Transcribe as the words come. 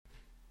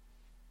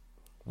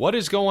What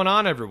is going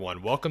on,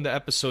 everyone? Welcome to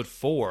episode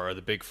 4 of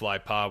the Big Fly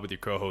Pod with your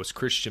co-host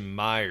Christian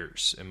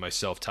Myers and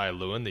myself, Ty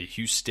Lewin. The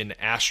Houston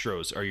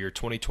Astros are your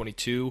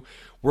 2022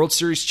 World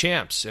Series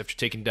champs after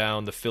taking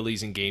down the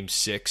Phillies in Game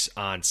 6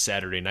 on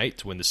Saturday night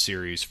to win the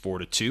series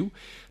 4-2.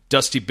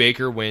 Dusty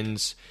Baker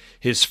wins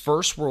his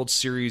first World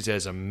Series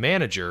as a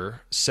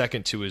manager,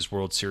 second to his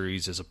World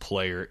Series as a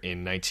player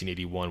in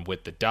 1981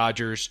 with the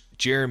Dodgers.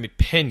 Jeremy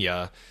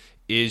Pena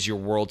is your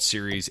World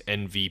Series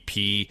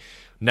MVP.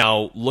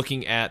 Now,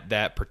 looking at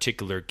that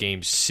particular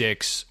Game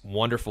 6,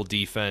 wonderful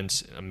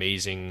defense,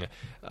 amazing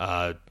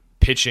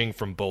pitching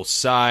from both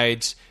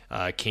sides.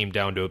 Came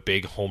down to a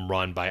big home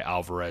run by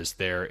Alvarez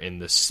there in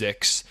the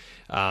 6th.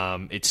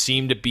 It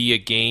seemed to be a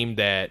game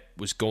that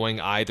was going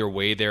either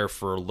way there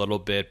for a little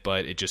bit,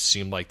 but it just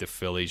seemed like the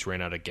Phillies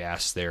ran out of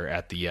gas there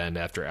at the end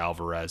after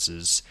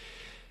Alvarez's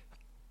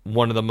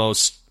one of the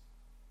most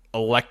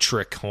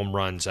electric home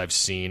runs I've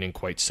seen in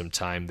quite some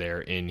time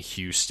there in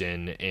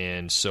Houston.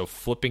 And so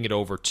flipping it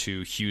over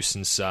to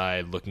Houston's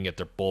side, looking at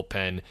their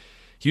bullpen,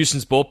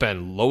 Houston's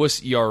bullpen,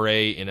 lowest ERA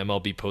in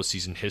MLB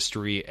postseason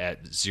history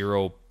at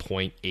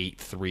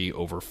 0.83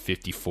 over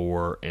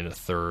 54 and a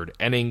third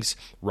innings.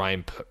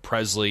 Ryan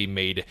Presley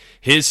made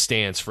his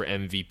stance for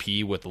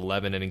MVP with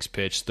 11 innings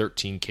pitched,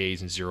 13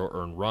 Ks, and 0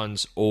 earned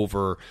runs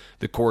over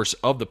the course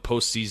of the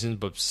postseason,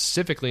 but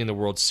specifically in the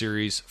World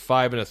Series,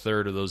 5 and a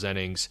third of those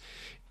innings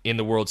in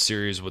the World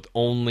Series with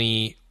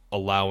only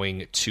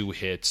allowing 2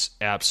 hits.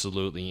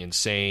 Absolutely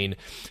insane.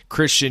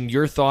 Christian,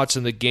 your thoughts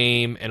on the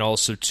game, and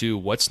also, too,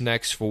 what's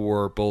next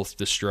for both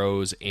the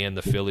Stros and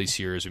the Phillies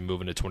here as we move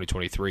into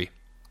 2023?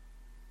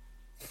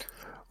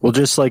 Well,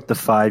 just like the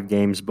 5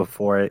 games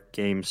before it,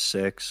 Game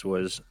 6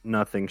 was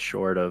nothing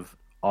short of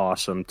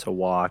awesome to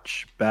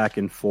watch. Back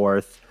and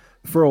forth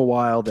for a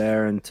while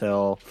there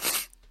until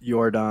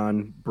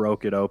Jordan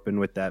broke it open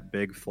with that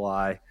big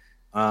fly.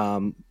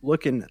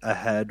 Looking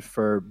ahead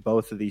for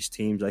both of these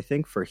teams, I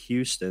think for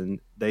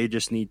Houston, they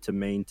just need to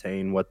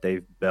maintain what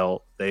they've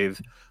built. They've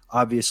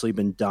obviously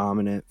been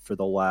dominant for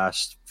the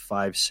last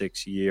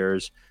 5-6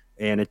 years,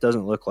 and it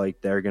doesn't look like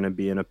they're going to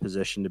be in a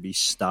position to be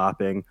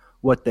stopping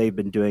what they've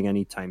been doing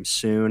anytime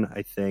soon.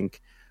 I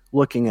think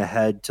looking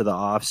ahead to the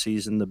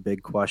offseason, the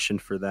big question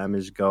for them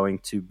is going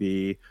to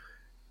be,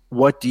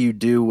 what do you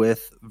do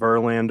with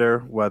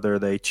Verlander, whether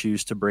they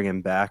choose to bring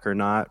him back or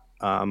not?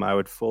 I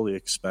would fully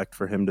expect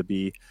for him to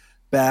be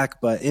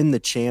back, but in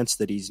the chance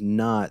that he's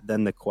not,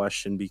 then the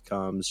question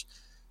becomes,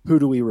 who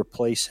do we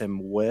replace him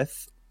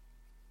with?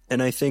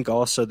 And I think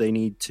also they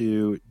need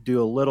to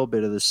do a little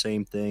bit of the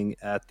same thing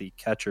at the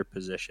catcher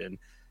position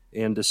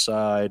and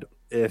decide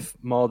if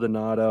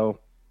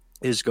Maldonado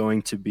is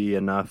going to be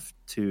enough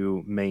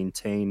to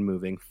maintain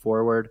moving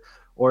forward,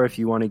 or if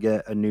you want to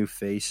get a new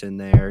face in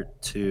there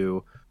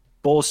to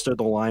bolster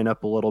the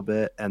lineup a little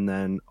bit and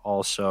then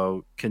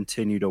also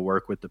continue to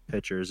work with the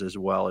pitchers as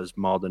well as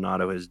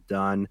Maldonado has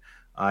done.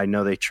 I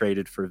know they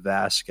traded for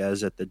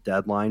Vasquez at the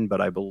deadline,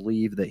 but I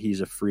believe that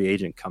he's a free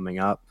agent coming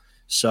up.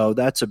 So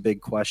that's a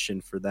big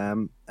question for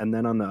them. And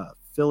then on the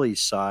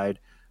Phillies side,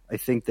 I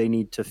think they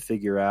need to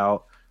figure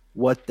out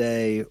what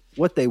they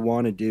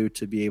want to do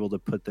to be able to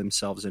put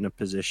themselves in a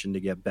position to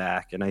get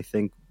back. And I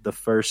think the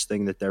first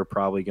thing that they're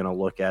probably going to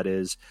look at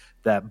is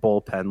that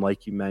bullpen,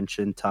 like you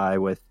mentioned, Ty,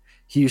 with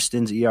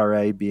Houston's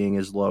ERA being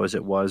as low as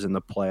it was in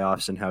the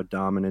playoffs and how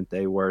dominant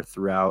they were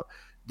throughout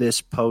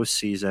this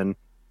postseason.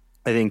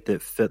 I think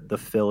that the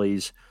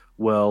Phillies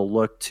will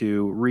look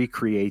to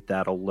recreate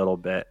that a little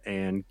bit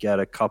and get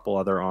a couple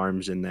other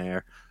arms in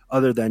there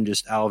other than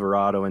just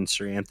Alvarado and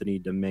Sir Anthony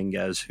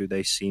Dominguez, who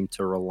they seem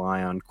to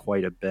rely on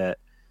quite a bit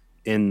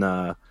in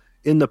the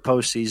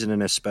postseason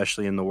and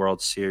especially in the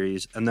World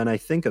Series. And then I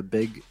think a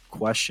big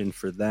question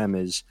for them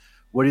is,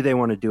 what do they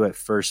want to do at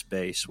first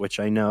base, which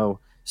I know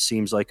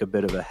seems like a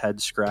bit of a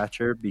head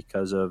scratcher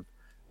because of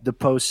the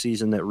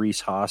postseason that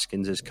Rhys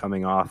Hoskins is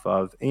coming off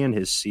of and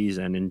his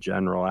season in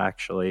general,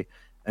 actually,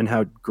 and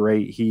how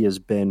great he has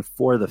been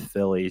for the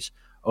Phillies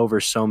over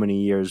so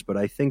many years. But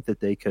I think that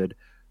they could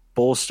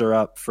bolster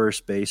up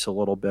first base a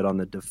little bit on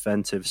the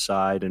defensive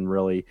side and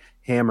really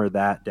hammer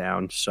that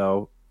down.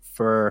 So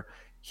for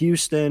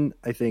Houston,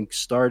 I think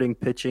starting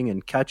pitching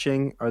and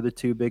catching are the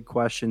 2 big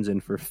questions.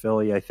 And for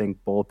Philly, I think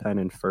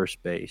bullpen and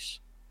first base.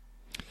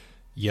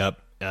 Yep.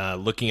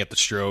 Looking at the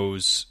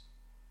Stros,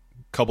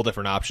 a couple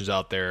different options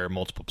out there,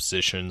 multiple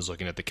positions,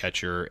 looking at the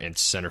catcher and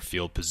center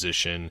field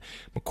position.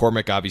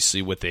 McCormick,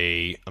 obviously, with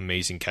a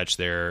amazing catch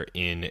there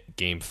in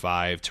Game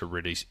 5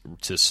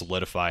 to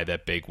solidify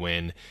that big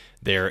win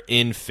there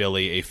in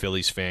Philly. A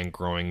Phillies fan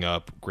growing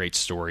up, great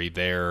story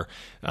there.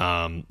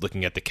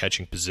 Looking at the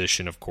catching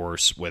position, of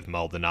course, with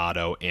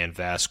Maldonado and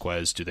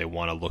Vasquez, do they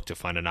want to look to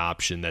find an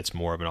option that's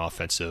more of an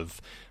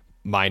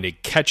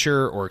offensive-minded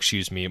catcher, or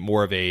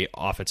more of a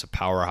offensive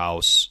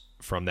powerhouse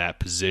from that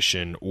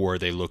position, or are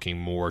they looking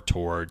more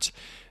towards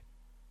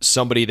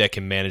somebody that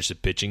can manage the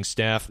pitching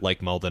staff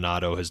like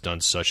Maldonado has done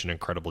such an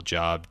incredible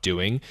job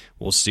doing?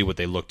 We'll see what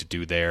they look to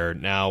do there.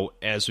 Now,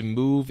 as we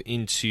move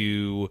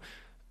into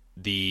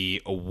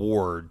the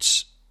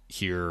awards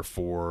here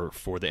for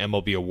the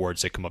MLB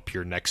awards that come up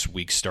here next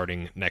week,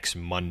 starting next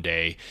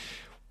Monday.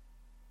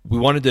 We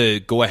wanted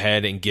to go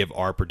ahead and give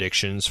our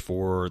predictions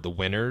for the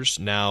winners.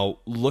 Now,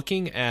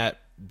 looking at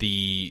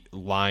the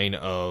line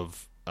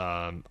of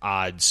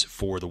odds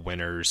for the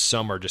winners,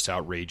 some are just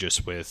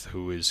outrageous with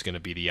who is going to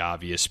be the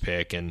obvious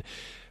pick. And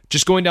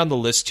just going down the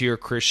list here,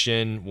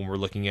 Christian, when we're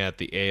looking at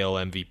the AL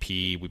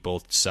MVP, we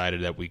both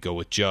decided that we go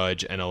with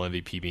Judge, NL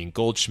MVP being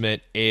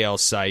Goldschmidt, AL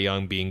Cy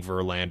Young being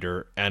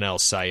Verlander, NL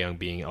Cy Young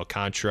being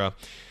Alcantara.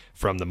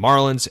 From the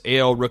Marlins,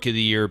 AL Rookie of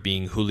the Year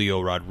being Julio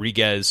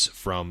Rodriguez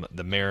from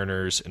the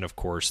Mariners, and of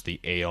course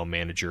the AL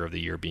Manager of the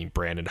Year being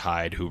Brandon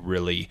Hyde, who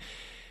really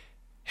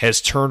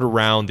has turned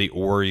around the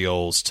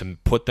Orioles to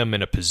put them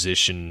in a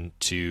position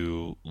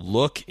to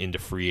look into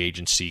free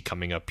agency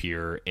coming up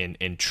here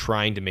and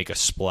trying to make a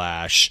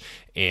splash.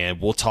 And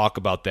we'll talk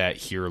about that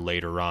here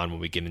later on when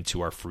we get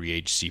into our free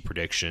agency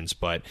predictions.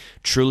 But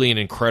truly an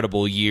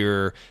incredible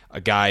year.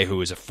 A guy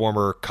who is a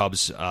former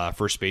Cubs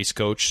first base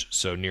coach,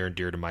 so near and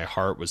dear to my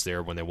heart, was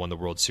there when they won the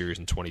World Series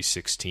in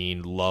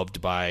 2016.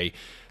 Loved by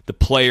the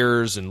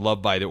players and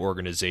loved by the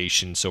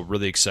organization. So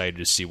really excited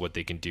to see what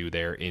they can do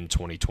there in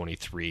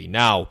 2023.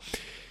 Now,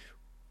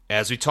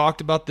 as we talked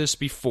about this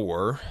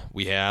before,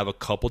 we have a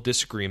couple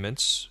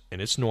disagreements,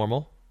 and it's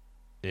normal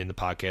in the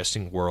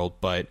podcasting world,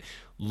 but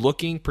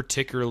looking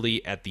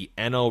particularly at the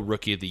NL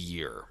Rookie of the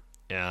Year,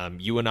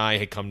 you and I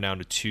had come down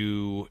to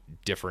two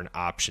different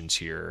options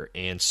here.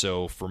 And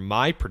so for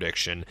my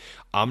prediction,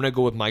 I'm going to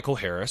go with Michael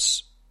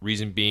Harris.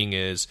 Reason being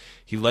is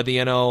he led the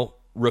NL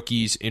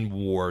rookies in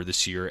WAR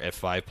this year at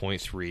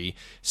 5.3.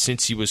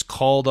 Since he was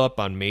called up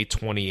on May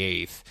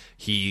 28th,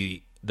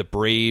 the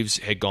Braves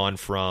had gone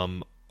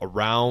from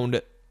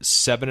around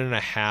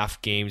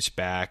 7.5 games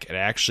back. It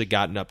actually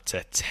gotten up to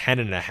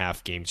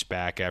 10.5 games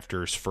back after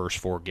his first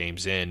 4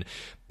 games in.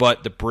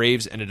 But the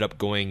Braves ended up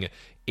going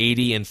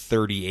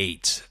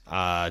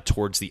 80-38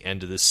 towards the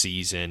end of the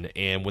season.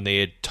 And when they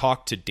had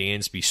talked to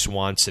Dansby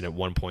Swanson at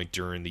one point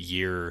during the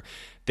year,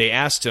 they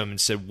asked him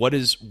and said,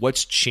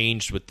 what's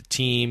changed with the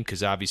team?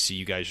 Because obviously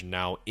you guys are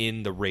now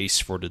in the race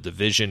for the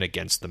division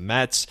against the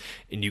Mets,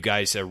 and you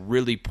guys are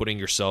really putting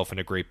yourself in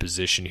a great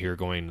position here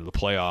going into the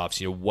playoffs.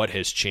 You know, what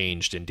has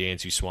changed? And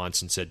Dansby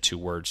Swanson said 2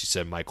 words. He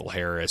said Michael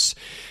Harris.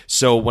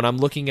 So when I'm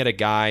looking at a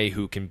guy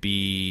who can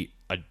be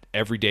an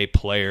everyday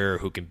player,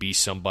 who can be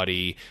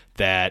somebody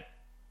that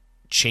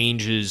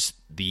changes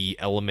the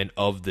element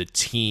of the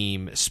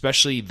team,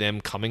 especially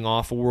them coming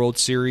off a World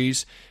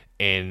Series,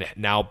 and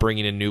now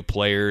bringing in new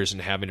players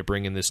and having to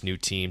bring in this new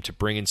team, to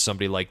bring in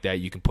somebody like that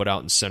you can put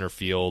out in center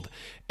field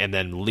and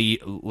then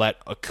let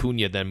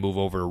Acuna then move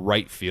over to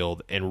right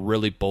field and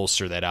really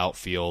bolster that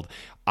outfield.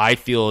 I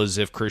feel as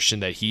if,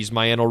 Christian, that he's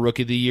my NL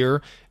Rookie of the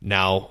Year.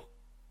 Now,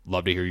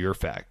 love to hear your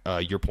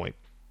point.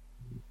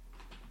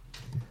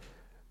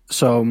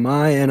 So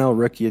my NL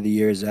Rookie of the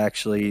Year is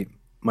actually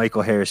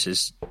Michael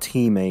Harris's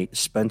teammate,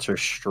 Spencer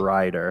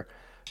Strider,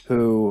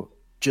 who,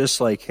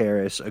 just like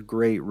Harris, a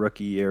great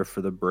rookie year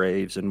for the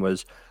Braves and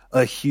was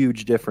a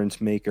huge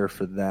difference maker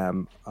for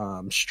them.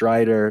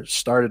 Strider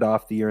started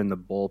off the year in the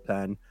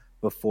bullpen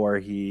before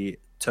he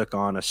took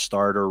on a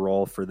starter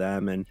role for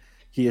them, and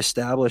he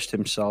established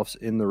himself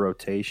in the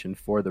rotation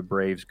for the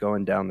Braves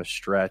going down the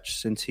stretch.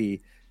 Since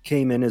he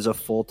came in as a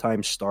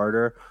full-time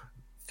starter,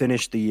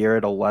 finished the year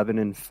at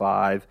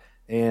 11-5,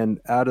 and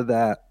out of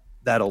that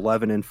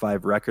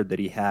 11-5 record that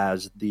he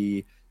has,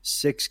 the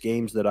 6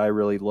 games that I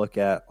really look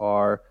at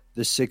are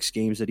the 6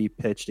 games that he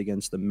pitched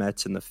against the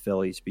Mets and the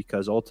Phillies,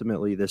 because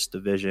ultimately this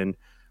division,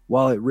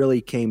 while it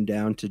really came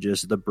down to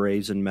just the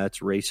Braves and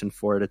Mets racing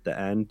for it at the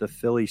end, the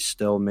Phillies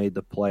still made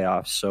the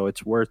playoffs. So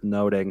it's worth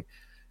noting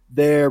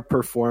their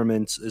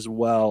performance as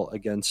well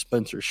against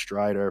Spencer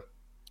Strider.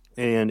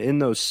 And in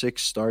those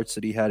 6 starts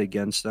that he had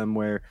against them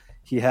where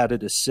he had a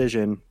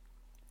decision,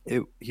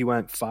 he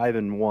went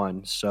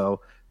 5-1.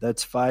 So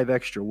that's 5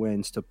 extra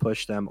wins to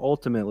push them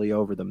ultimately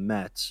over the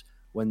Mets,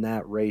 when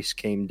that race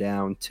came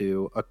down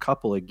to a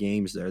couple of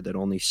games there that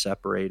only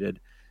separated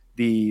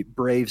the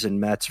Braves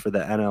and Mets for the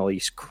NL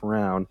East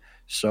crown.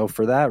 So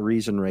for that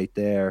reason right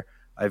there,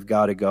 I've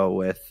got to go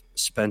with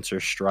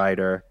Spencer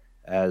Strider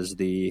as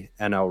the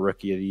NL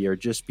Rookie of the Year,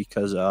 just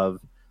because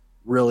of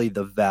really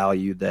the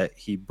value that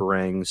he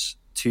brings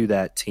to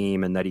that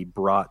team and that he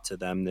brought to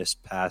them this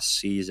past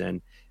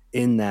season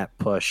in that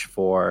push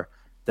for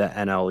the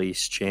NL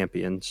East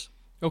champions.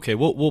 Okay,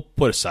 we'll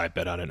put a side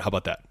bet on it. How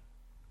about that?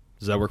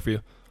 Does that work for you?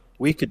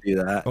 We could do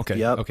that. Okay.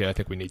 Yep. Okay. I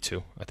think we need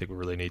to. I think we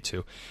really need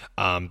to,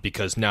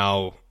 because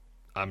now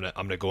I'm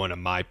gonna go into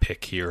my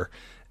pick here,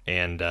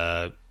 and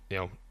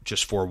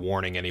just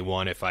forewarning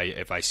anyone if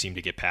I seem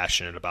to get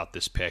passionate about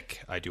this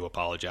pick, I do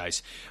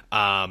apologize.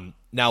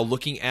 Now,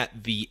 looking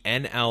at the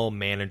NL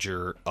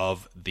Manager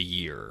of the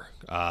Year,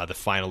 the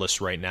finalists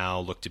right now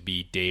look to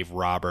be Dave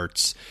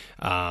Roberts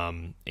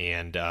and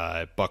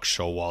Buck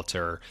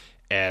Showalter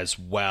as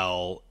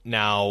well.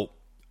 Now,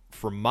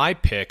 for my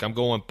pick, I'm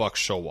going Buck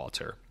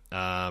Showalter.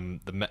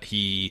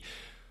 He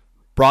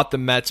brought the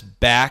Mets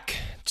back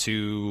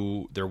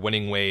to their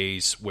winning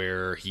ways,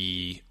 where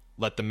he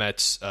led the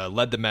Mets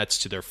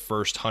to their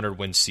first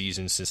 100-win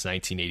season since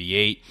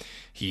 1988.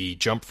 He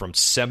jumped from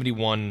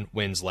 71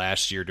 wins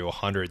last year to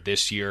 100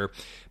 this year.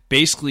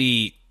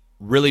 Basically,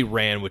 really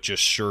ran with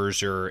just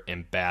Scherzer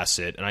and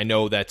Bassett. And I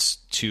know that's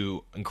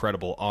two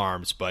incredible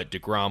arms, but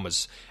DeGrom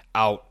was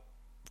out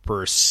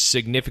for a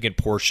significant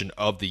portion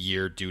of the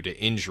year due to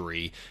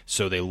injury.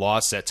 So they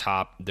lost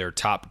their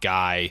top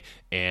guy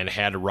and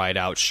had to ride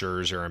out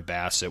Scherzer and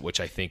Bassett, which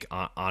I think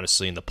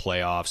honestly in the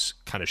playoffs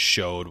kind of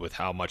showed with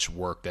how much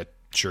work that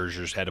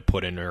Scherzer's had to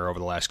put in there over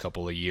the last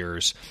couple of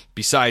years.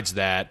 Besides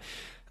that,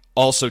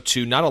 also,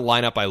 too, not a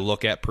lineup I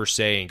look at per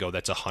se and go,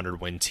 that's a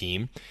 100-win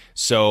team.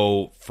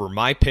 So for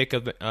my pick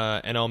of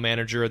NL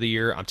Manager of the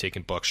Year, I'm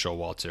taking Buck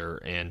Showalter.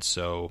 And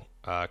so,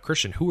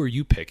 Christian, who are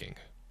you picking?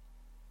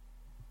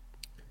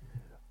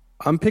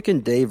 I'm picking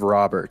Dave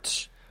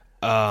Roberts.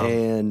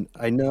 And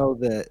I know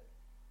that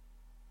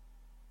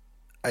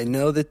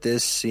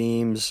this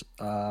seems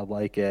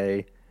like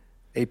a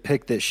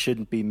pick that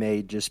shouldn't be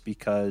made just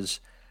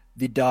because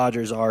the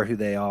Dodgers are who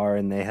they are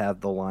and they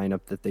have the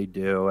lineup that they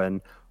do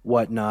and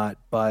whatnot,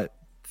 but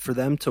for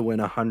them to win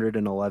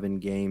 111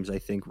 games, I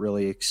think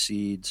really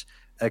exceeds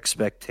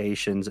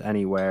expectations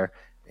anywhere.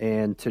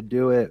 And to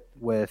do it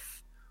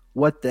with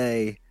what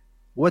they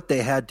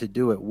had to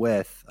do it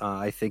with,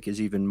 I think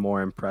is even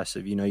more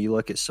impressive. You know, you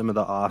look at some of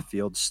the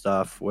off-field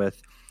stuff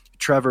with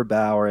Trevor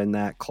Bauer and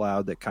that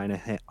cloud that kind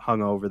of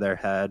hung over their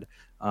head.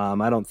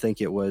 I don't think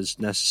it was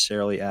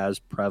necessarily as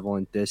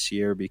prevalent this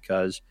year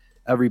because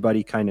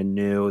everybody kind of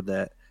knew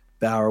that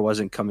Bauer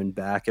wasn't coming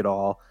back at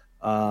all.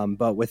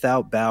 But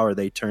without Bauer,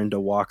 they turned to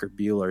Walker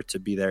Buehler to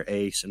be their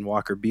ace, and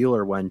Walker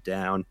Buehler went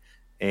down,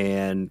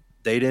 and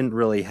they didn't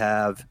really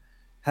have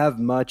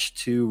much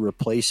to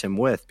replace him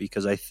with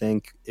because I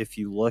think if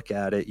you look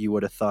at it, you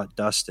would have thought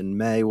Dustin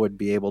May would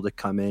be able to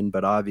come in,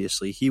 but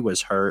obviously he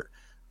was hurt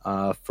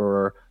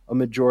for a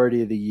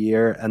majority of the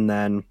year. And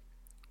then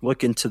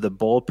look into the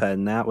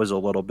bullpen, that was a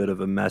little bit of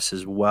a mess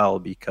as well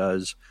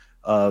because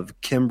of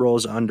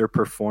Kimbrel's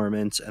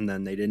underperformance, and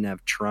then they didn't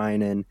have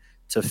Trinan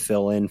to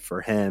fill in for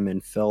him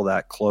and fill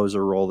that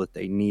closer role that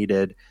they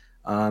needed,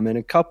 and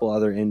a couple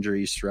other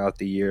injuries throughout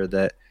the year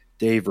that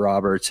Dave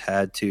Roberts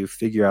had to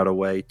figure out a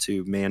way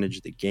to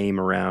manage the game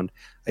around.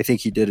 I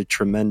think he did a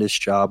tremendous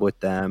job with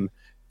them,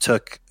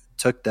 took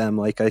them,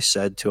 like I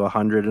said, to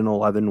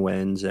 111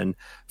 wins. And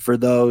for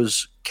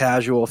those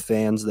casual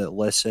fans that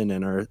listen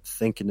and are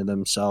thinking to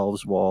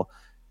themselves, well,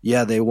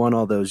 yeah, they won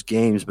all those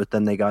games, but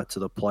then they got to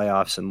the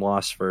playoffs and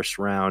lost first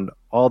round.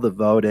 All the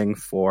voting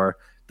for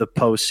the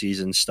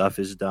postseason stuff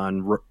is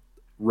done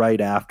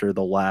right after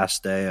the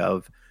last day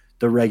of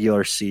the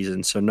regular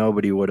season, so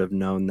nobody would have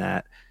known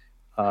that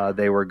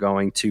they were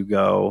going to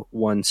go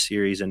one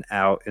series and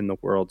out in the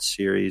World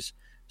Series.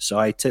 So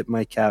I tip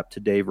my cap to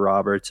Dave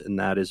Roberts, and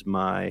that is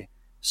my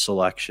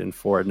selection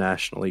for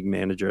National League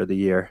Manager of the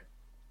Year.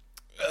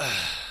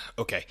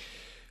 Okay,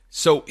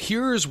 so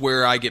here's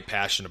where I get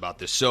passionate about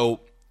this.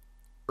 So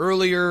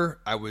earlier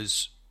I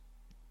was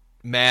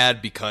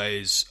mad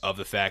because of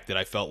the fact that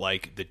I felt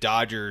like the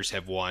Dodgers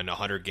have won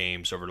 100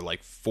 games over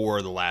like 4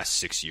 of the last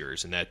 6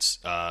 years, and that's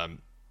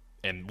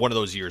and one of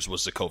those years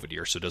was the COVID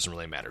year, so it doesn't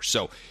really matter.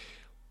 So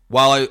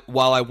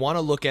while I want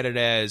to look at it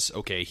as,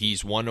 okay,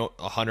 he's won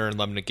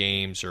 111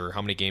 games or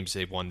how many games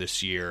they've won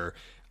this year,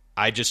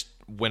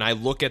 when I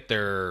look at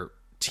their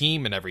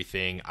team and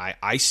everything,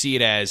 I see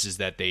it as is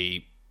that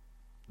their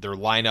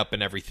lineup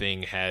and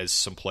everything has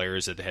some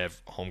players that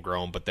have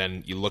homegrown, but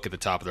then you look at the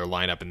top of their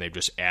lineup and they've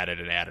just added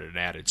and added and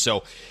added.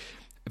 So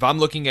if I'm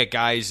looking at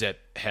guys that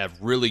have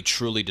really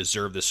truly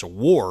deserved this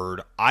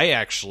award,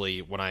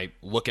 when I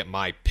look at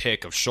my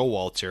pick of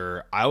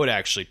Showalter, I would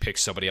actually pick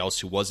somebody else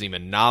who wasn't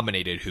even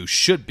nominated who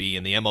should be,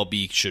 and the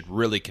MLB should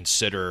really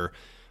consider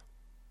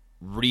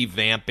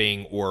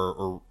revamping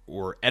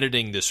or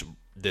editing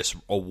this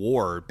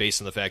award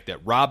based on the fact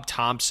that Rob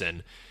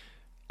Thompson,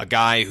 a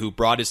guy who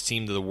brought his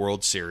team to the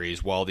World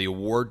Series, while the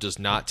award does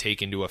not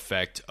take into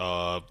effect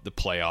of the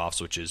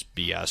playoffs, which is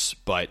BS,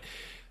 but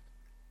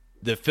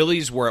the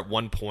Phillies were at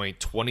one point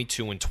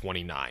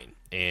 22-29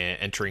 and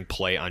entering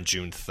play on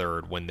June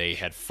 3rd when they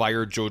had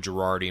fired Joe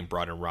Girardi and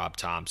brought in Rob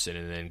Thompson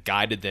and then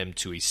guided them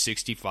to a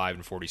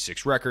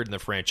 65-46 record in the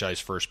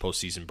franchise first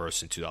postseason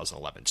burst in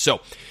 2011.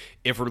 So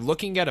if we're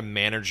looking at a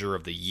Manager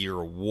of the Year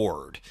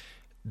award,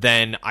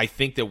 then I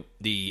think that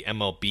the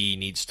MLB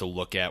needs to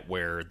look at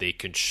where they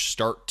can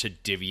start to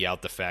divvy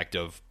out the fact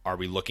of, are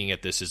we looking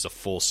at this as a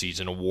full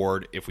season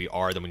award? If we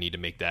are, then we need to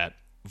make that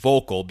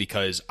vocal,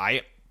 because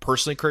I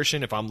personally,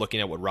 Christian, if I'm looking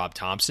at what Rob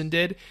Thompson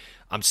did,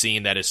 I'm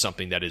seeing that as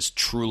something that is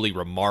truly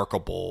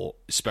remarkable,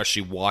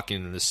 especially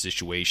walking in the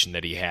situation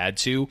that he had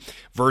to,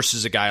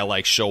 versus a guy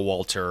like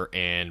Showalter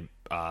and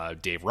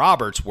Dave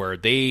Roberts, where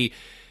they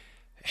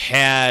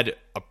had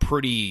a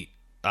pretty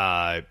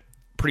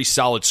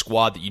solid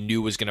squad that you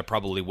knew was going to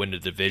probably win the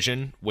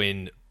division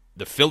when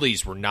the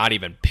Phillies were not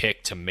even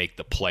picked to make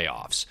the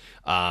playoffs.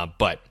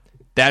 But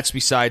that's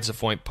besides the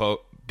point,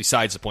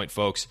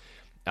 folks.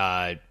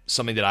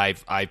 Something that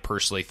I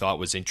personally thought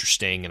was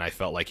interesting, and I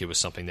felt like it was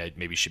something that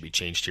maybe should be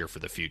changed here for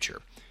the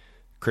future.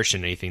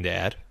 Christian, anything to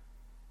add?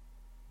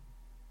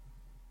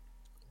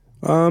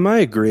 I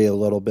agree a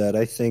little bit.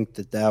 I think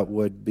that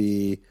would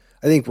be.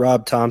 I think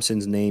Rob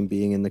Thompson's name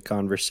being in the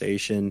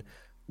conversation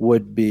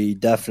would be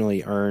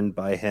definitely earned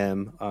by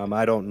him.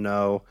 I don't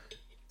know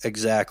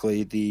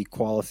exactly the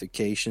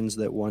qualifications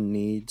that one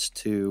needs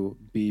to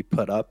be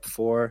put up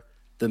for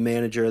the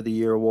Manager of the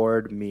Year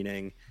award,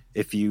 meaning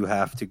if you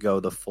have to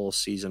go the full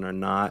season or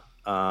not.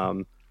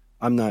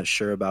 I'm not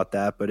sure about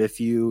that, but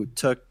if you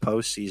took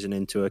postseason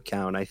into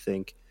account, I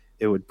think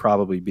it would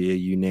probably be a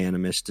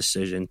unanimous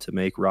decision to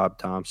make Rob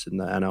Thompson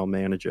the NL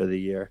Manager of the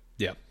Year.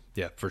 Yeah,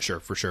 yeah, for sure,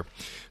 for sure.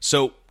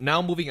 So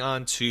now moving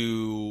on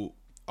to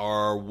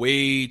our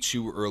way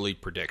too early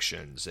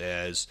predictions,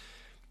 as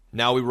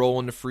now we roll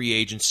into free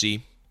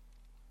agency.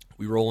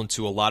 We roll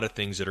into a lot of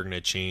things that are going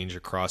to change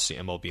across the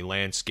MLB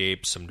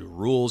landscape, some new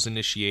rules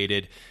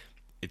initiated.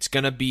 It's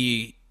going to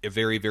be a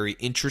very, very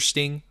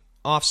interesting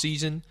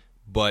offseason,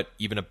 but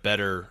even a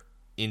better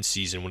in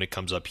season when it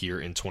comes up here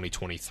in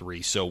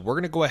 2023. So we're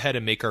going to go ahead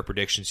and make our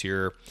predictions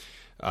here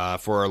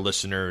for our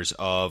listeners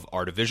of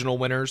our divisional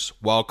winners,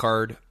 wild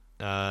card,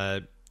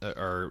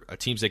 or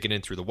teams that get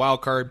in through the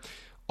wild card,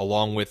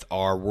 along with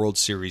our World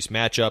Series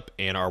matchup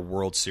and our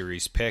World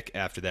Series pick.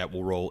 After that,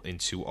 we'll roll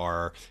into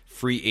our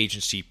free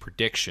agency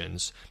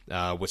predictions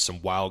with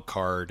some wild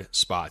card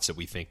spots that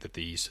we think that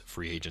these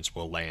free agents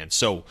will land.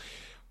 So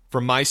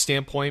from my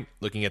standpoint,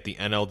 looking at the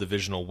NL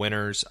divisional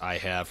winners, I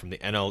have, from the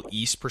NL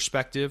East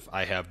perspective,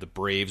 I have the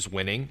Braves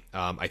winning.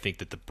 I think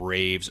that the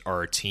Braves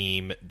are a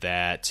team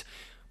that,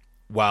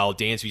 while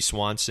Dansby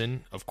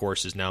Swanson, of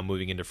course, is now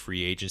moving into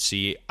free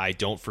agency, I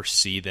don't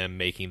foresee them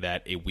making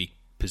that a weak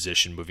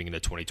position moving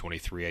into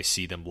 2023. I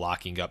see them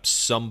locking up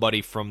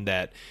somebody from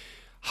that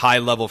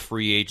high-level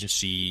free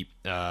agency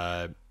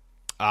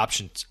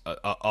options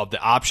of the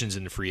options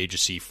in the free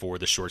agency for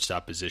the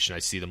shortstop position. I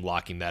see them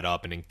locking that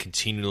up and then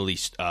continually,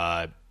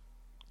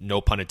 no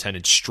pun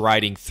intended,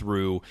 striding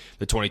through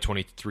the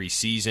 2023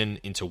 season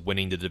into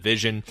winning the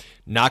division.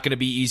 Not going to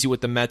be easy with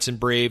the Mets and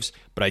Braves,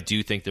 but I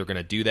do think they're going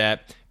to do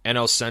that.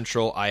 NL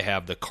Central, I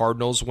have the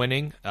Cardinals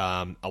winning.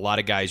 A lot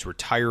of guys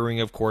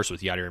retiring, of course,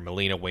 with Yadier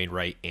Molina,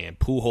 Wainwright, and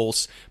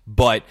Pujols,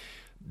 but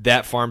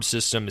that farm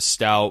system is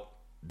stout.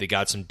 They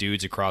got some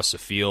dudes across the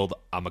field.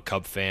 I'm a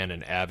Cub fan,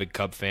 an avid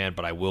Cub fan,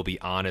 but I will be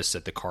honest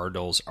that the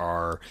Cardinals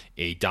are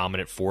a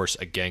dominant force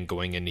again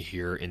going into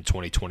here in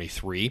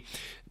 2023.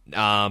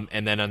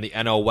 And then on the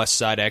NL West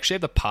side, I actually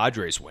have the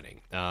Padres winning.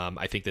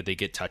 I think that they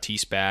get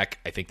Tatis back.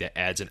 I think that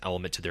adds an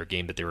element to their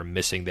game that they were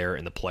missing there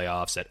in the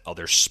playoffs, that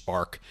other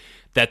spark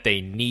that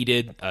they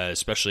needed,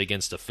 especially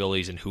against the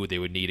Phillies, and who they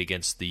would need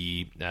against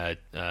the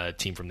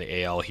team from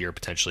the AL here,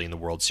 potentially in the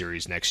World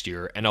Series next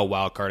year. NL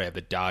wildcard, I have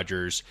the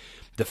Dodgers,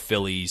 the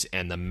Phillies,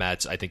 and the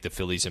Mets. I think the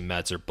Phillies and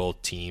Mets are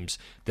both teams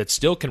that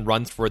still can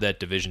run for that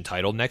division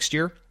title next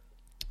year,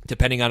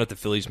 depending on if the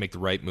Phillies make the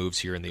right moves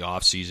here in the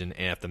offseason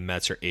and if the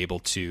Mets are able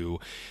to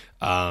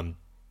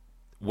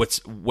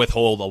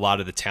withhold a lot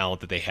of the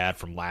talent that they had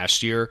from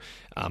last year.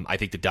 I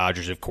think the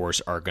Dodgers, of course,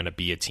 are going to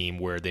be a team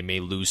where they may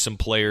lose some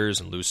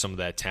players and lose some of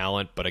that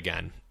talent. But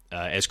again,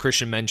 as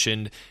Christian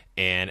mentioned,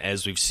 and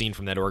as we've seen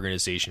from that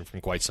organization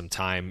from quite some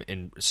time,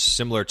 and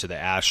similar to the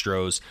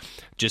Astros,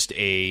 just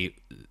a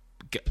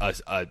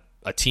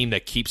team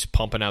that keeps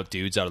pumping out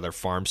dudes out of their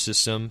farm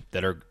system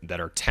that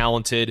are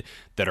talented,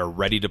 that are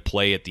ready to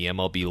play at the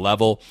MLB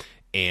level,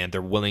 and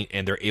they're willing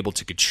and they're able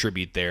to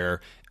contribute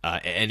there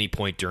at any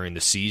point during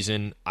the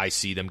season. I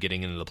see them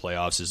getting into the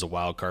playoffs as a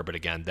wild card, but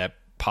again, that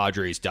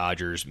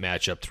Padres-Dodgers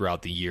matchup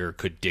throughout the year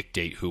could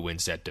dictate who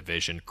wins that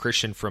division.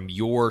 Christian, from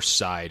your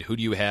side, who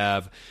do you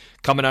have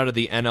coming out of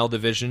the NL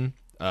division,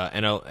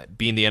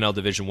 being the NL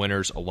division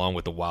winners along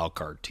with the wild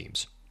card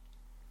teams?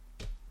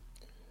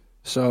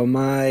 So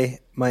my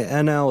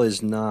NL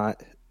is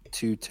not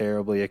too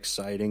terribly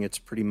exciting. It's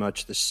pretty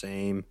much the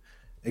same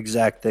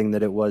exact thing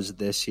that it was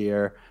this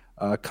year.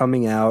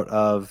 Coming out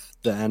of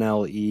the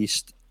NL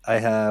East, I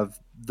have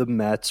the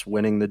Mets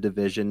winning the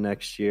division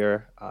next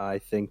year. I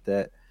think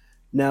that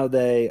now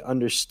they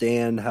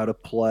understand how to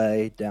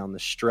play down the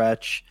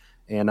stretch,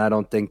 and I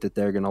don't think that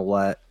they're going to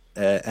let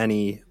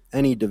any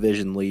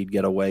division lead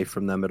get away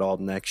from them at all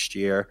next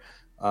year.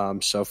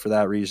 So for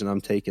that reason,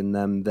 I'm taking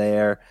them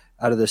there.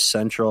 Out of the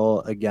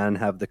Central, again,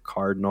 have the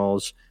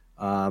Cardinals.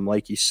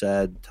 Like you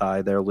said,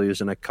 Ty, they're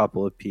losing a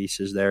couple of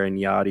pieces there in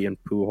Yachty and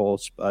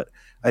Pujols, but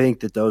I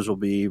think that those will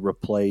be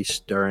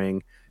replaced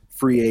during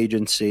free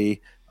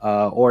agency,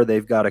 or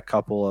they've got a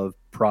couple of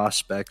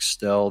prospects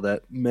still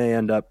that may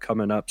end up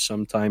coming up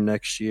sometime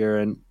next year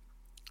and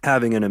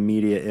having an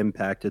immediate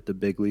impact at the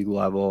big league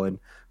level and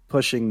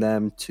pushing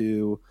them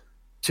to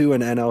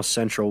an NL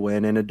Central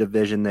win in a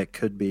division that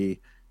could be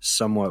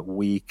somewhat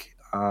weak,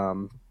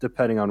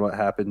 depending on what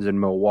happens in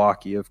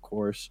Milwaukee, of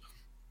course.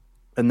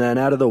 And then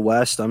out of the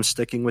West, I'm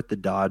sticking with the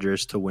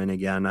Dodgers to win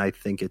again. I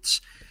think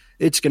it's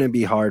going to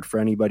be hard for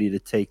anybody to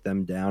take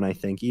them down. I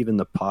think even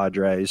the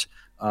Padres,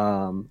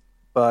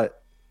 but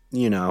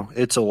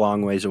it's a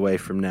long ways away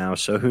from now,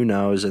 so who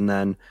knows? And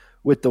then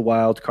with the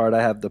wild card,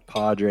 I have the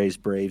Padres,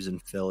 Braves,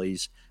 and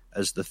Phillies.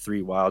 as the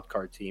 3 wild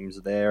card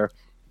teams there.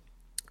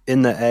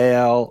 In the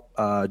AL,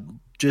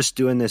 just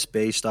doing this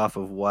based off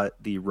of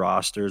what the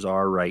rosters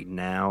are right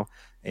now,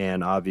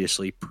 and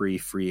obviously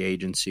pre-free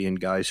agency and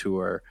guys who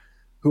are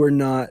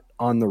not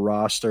on the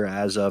roster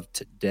as of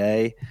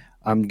today.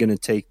 I'm going to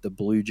take the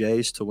Blue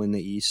Jays to win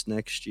the East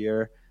next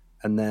year.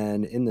 And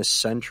then in the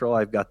Central,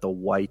 I've got the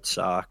White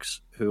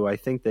Sox, who I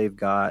think they've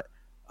got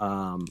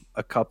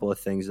a couple of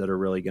things that are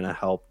really going to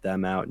help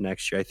them out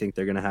next year. I think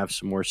they're going to have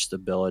some more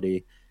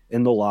stability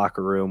in the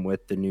locker room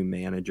with the new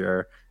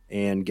manager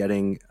and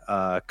getting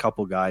a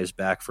couple guys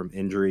back from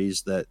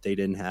injuries that they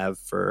didn't have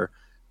for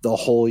the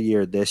whole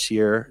year this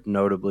year,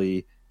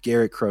 notably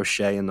Garrett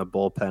Crochet in the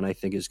bullpen. I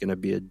think is going to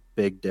be a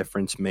big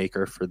difference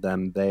maker for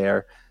them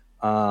there.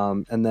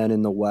 And then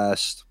in the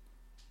West,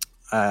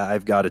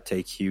 I've got to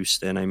take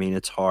Houston. I mean,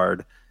 it's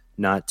hard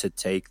not to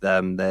take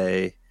them.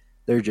 They're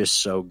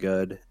just so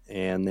good,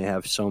 and they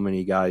have so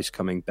many guys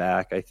coming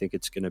back. I think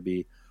it's going to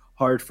be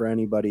hard for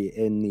anybody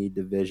in the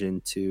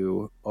division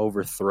to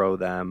overthrow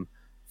them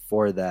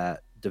for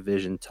that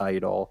division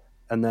title.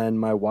 And then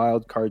my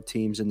wild card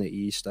teams in the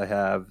East, I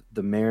have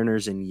the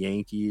Mariners and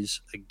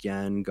Yankees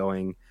again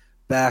going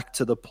back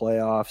to the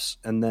playoffs.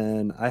 And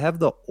then I have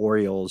the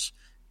Orioles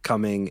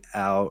coming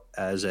out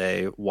as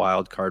a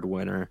wild card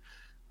winner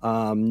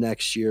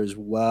next year as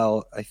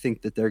well. I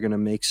think that they're going to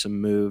make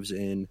some moves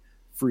in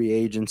free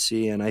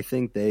agency, and I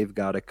think they've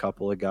got a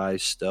couple of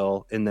guys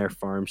still in their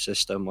farm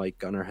system like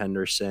Gunnar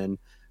Henderson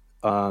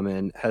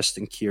and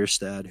Heston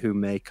Kierstad who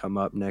may come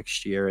up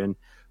next year and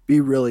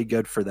be really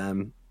good for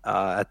them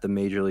at the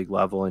major league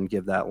level and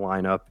give that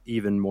lineup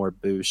even more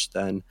boost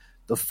than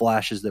the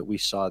flashes that we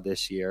saw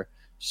this year.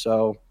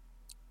 So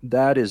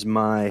that is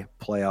my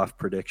playoff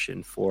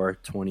prediction for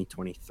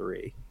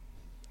 2023.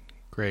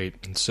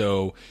 Great. And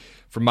so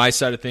from my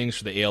side of things,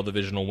 for the AL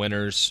divisional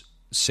winners,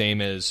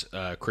 same as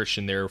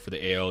Christian there for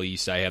the AL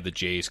East, I have the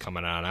Jays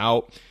coming on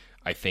out.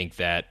 I think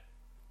that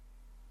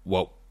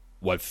what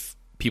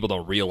people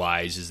don't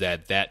realize is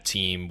that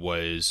team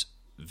was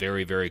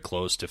very, very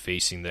close to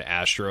facing the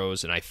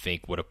Astros, and I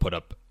think would have put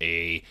up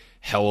a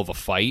hell of a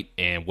fight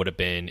and would have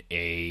been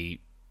a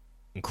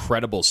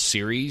incredible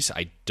series.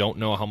 I don't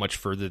know how much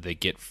further they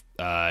get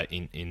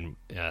in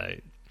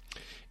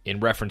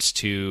reference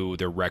to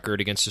their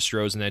record against the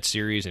Astros in that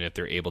series, and if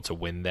they're able to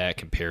win that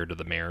compared to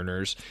the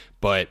Mariners,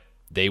 but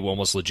they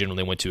almost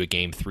legitimately went to a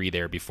Game 3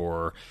 there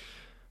before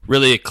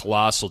really a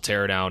colossal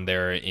teardown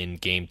there in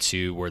Game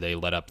 2 where they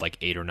let up like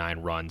 8 or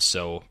 9 runs.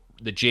 So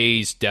the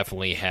Jays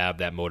definitely have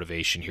that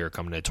motivation here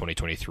coming into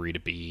 2023 to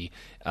be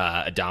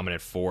a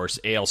dominant force.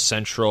 AL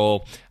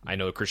Central, I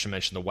know Christian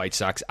mentioned the White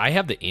Sox. I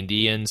have the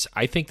Indians.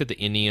 I think that the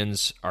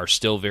Indians are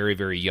still very,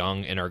 very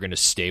young and are going to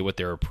stay with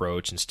their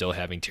approach, and still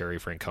having Terry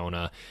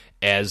Francona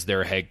as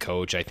their head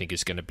coach, I think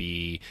is going to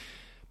be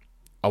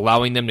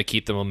allowing them to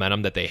keep the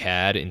momentum that they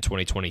had in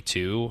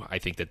 2022. I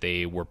think that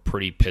they were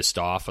pretty pissed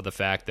off of the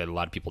fact that a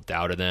lot of people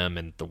doubted them,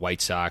 and the White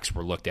Sox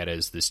were looked at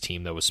as this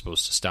team that was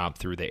supposed to stomp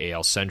through the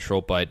AL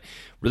Central, but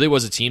really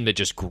was a team that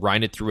just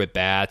grinded through at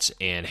bats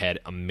and had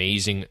an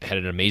amazing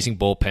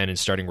bullpen and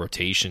starting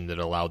rotation that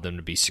allowed them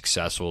to be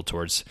successful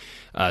towards,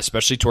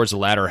 especially towards the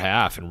latter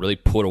half, and really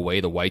put away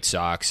the White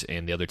Sox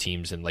and the other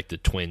teams and like the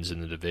Twins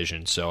in the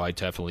division. So I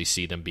definitely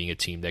see them being a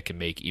team that can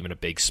make even a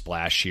big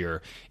splash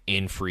here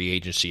in free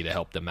agency to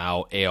help them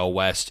out. AL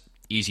West,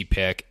 easy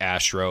pick,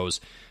 Astros,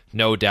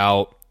 no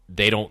doubt.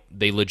 They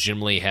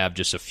legitimately have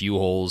just a few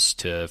holes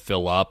to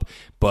fill up,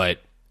 but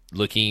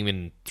looking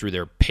even through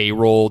their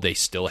payroll, they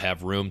still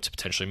have room to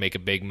potentially make a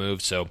big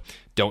move, so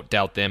don't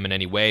doubt them in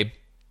any way.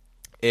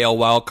 AL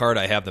wildcard,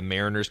 I have the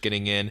Mariners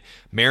getting in.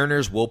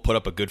 Mariners will put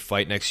up a good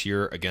fight next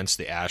year against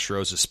the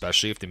Astros,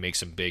 especially if they make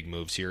some big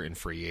moves here in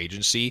free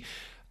agency.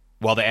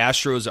 While the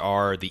Astros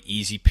are the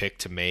easy pick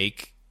to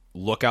make,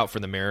 look out for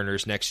the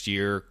Mariners next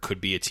year. Could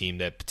be a team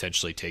that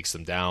potentially takes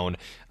them down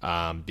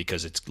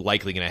because it's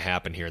likely going to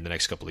happen here in the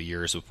next couple of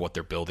years with what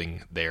they're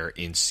building there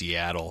in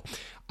Seattle.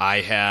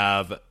 I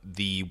have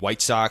the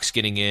White Sox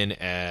getting in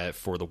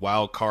for the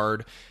wild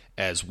card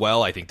as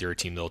well. I think they're a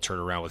team that'll turn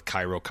around with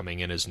Cairo coming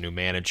in as a new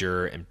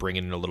manager and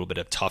bringing in a little bit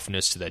of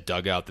toughness to that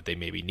dugout that they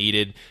maybe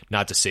needed.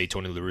 Not to say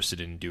Tony La Russa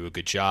didn't do a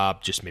good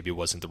job, just maybe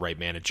wasn't the right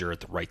manager at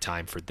the right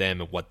time for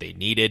them and what they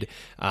needed.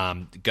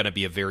 Going to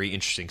be a very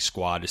interesting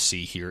squad to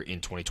see here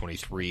in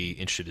 2023.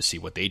 Interested to see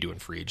what they do in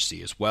free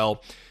agency as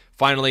well.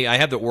 Finally, I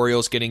have the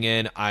Orioles getting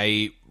in.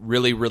 I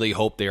really, really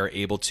hope they are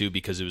able to,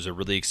 because it was a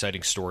really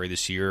exciting story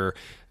this year.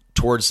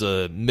 Towards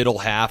the middle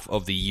half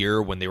of the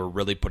year when they were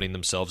really putting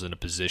themselves in a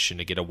position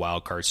to get a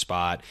wild card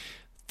spot.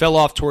 Fell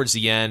off towards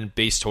the end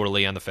based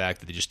totally on the fact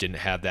that they just didn't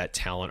have that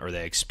talent or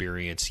that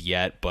experience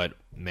yet. But,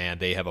 man,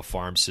 they have a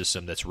farm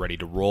system that's ready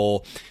to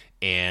roll.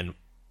 And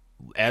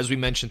as we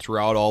mentioned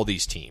throughout all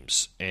these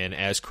teams, and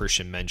as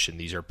Christian mentioned,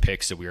 these are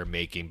picks that we are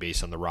making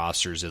based on the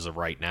rosters as of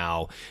right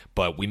now,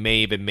 but we may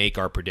even make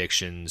our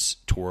predictions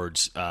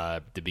towards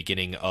the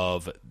beginning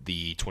of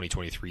the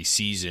 2023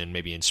 season,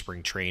 maybe in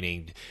spring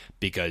training,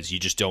 because you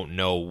just don't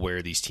know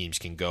where these teams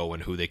can go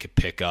and who they could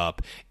pick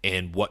up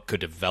and what could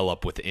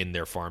develop within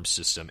their farm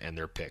system and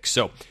their picks.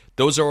 So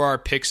those are our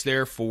picks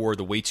there for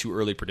the way too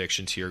early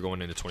predictions here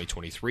going into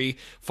 2023.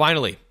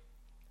 Finally,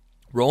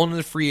 rolling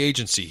into free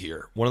agency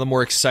here. One of the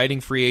more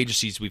exciting free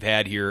agencies we've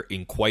had here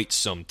in quite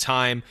some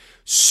time.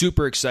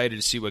 Super excited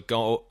to see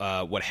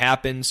what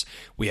happens.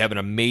 We have an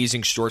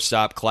amazing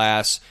shortstop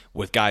class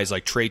with guys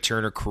like Trey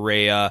Turner,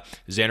 Correa,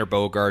 Xander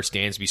Bogaerts,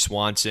 Dansby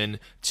Swanson,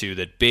 to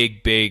the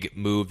big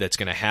move that's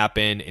going to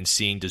happen and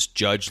seeing, does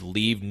Judge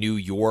leave New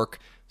York,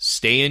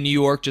 stay in New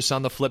York just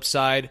on the flip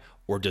side,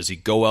 or does he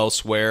go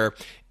elsewhere?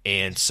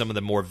 And some of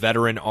the more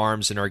veteran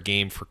arms in our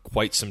game for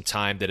quite some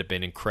time that have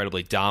been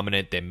incredibly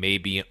dominant that may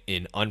be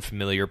in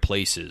unfamiliar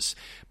places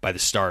by the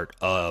start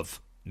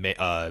of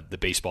the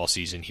baseball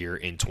season here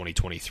in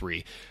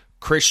 2023.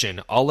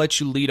 Christian, I'll let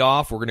you lead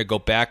off. We're going to go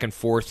back and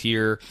forth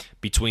here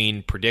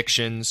between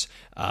predictions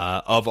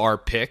of our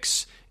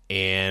picks,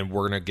 and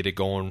we're going to get it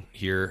going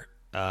here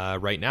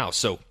right now.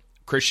 So,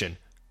 Christian,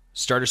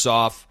 start us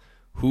off.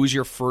 Who's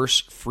your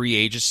first free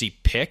agency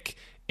pick?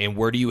 And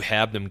where do you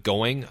have them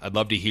going? I'd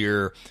love to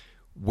hear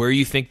where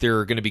you think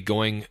they're going to be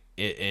going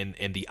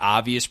in the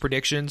obvious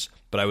predictions,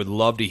 but I would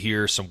love to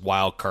hear some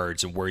wild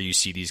cards and where you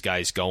see these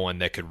guys going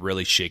that could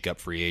really shake up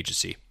free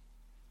agency.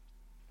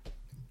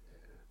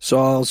 So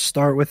I'll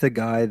start with a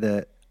guy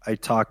that I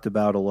talked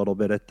about a little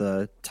bit at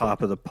the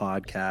top of the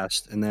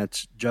podcast, and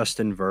that's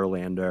Justin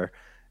Verlander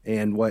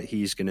and what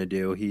he's going to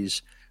do.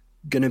 He's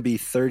going to be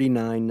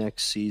 39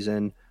 next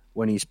season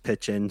when he's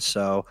pitching,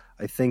 so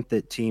I think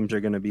that teams are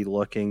going to be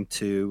looking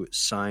to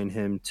sign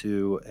him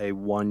to a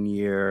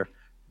 1-year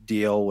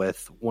deal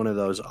with one of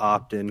those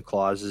opt-in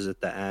clauses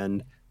at the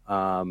end,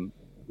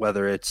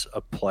 whether it's a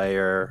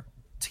player,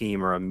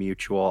 team, or a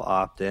mutual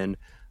opt-in.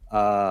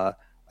 I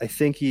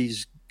think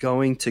he's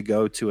going to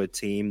go to a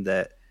team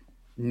that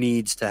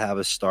needs to have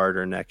a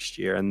starter next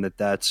year, and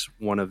that's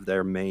one of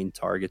their main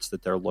targets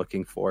that they're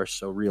looking for.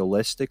 So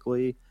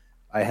realistically,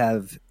 I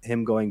have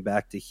him going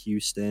back to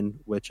Houston,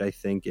 which I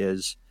think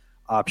is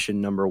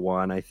option number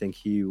one. I think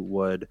he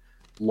would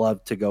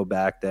love to go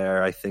back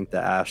there. I think the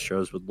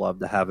Astros would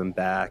love to have him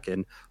back.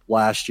 And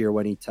last year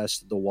when he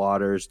tested the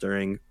waters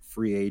during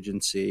free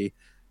agency,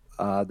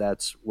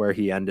 that's where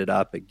he ended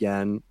up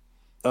again.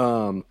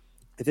 I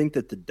think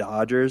that the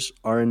Dodgers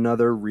are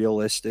another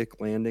realistic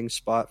landing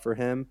spot for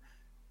him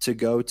to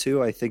go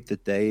to. I think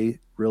that they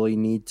really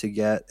need to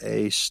get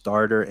a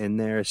starter in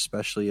there,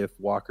 especially if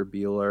Walker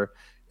Buehler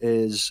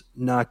is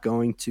not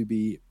going to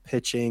be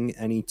pitching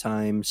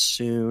anytime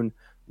soon,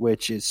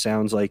 which it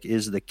sounds like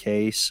is the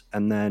case.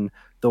 And then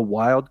the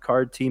wild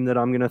card team that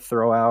I'm going to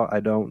throw out, I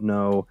don't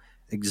know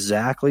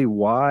exactly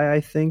why I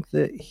think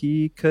that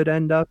he could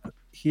end up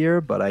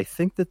here, but I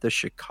think that the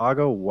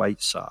Chicago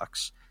White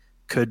Sox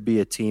could be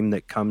a team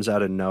that comes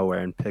out of nowhere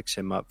and picks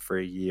him up for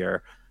a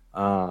year.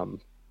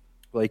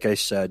 Like I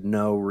said,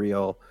 no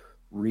real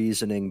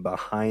reasoning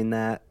behind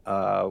that,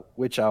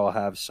 which I will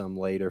have some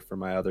later for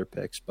my other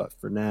picks. But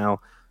for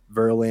now,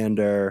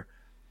 Verlander,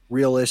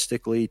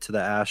 realistically to the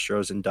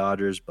Astros and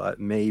Dodgers,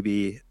 but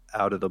maybe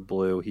out of the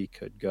blue, he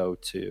could go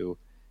to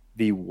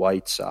the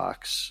White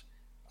Sox.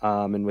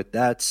 And with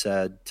that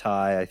said,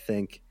 Ty, I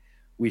think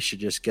we should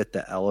just get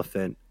the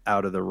elephant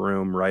out of the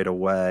room right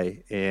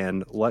away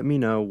and let me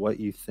know what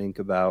you think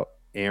about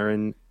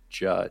Aaron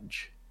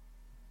Judge.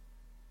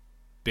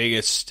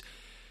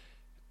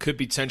 Could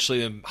be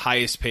potentially the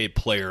highest paid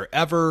player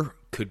ever,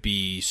 could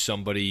be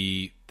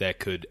somebody that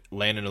could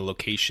land in a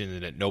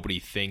location that nobody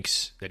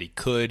thinks that he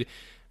could.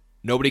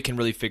 Nobody can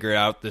really figure it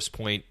out at this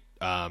point.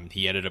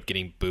 He ended up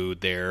getting booed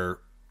there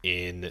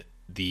in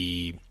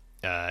the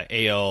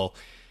ALDS,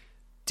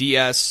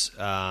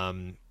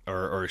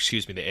 or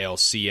excuse me, the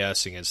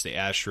ALCS against the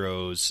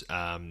Astros.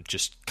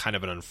 Just kind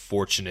of an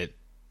unfortunate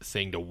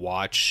thing to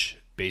watch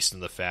based on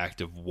the fact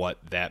of what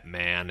that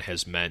man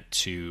has meant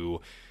to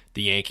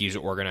the Yankees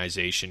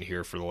organization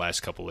here for the last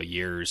couple of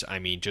years. I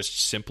mean,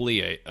 just simply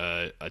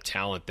a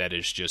talent that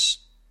is just,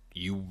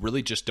 you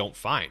really just don't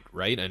find,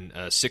 right? And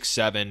a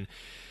 6'7"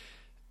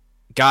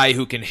 guy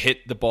who can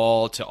hit the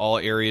ball to all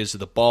areas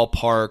of the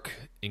ballpark,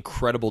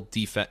 incredible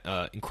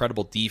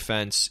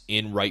defense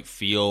in right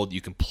field. You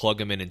can plug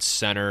him in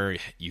center,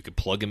 you can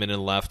plug him in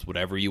left,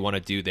 whatever you want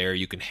to do there.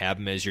 You can have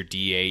him as your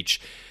DH.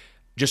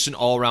 Just an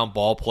all-around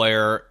ball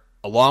player,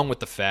 along with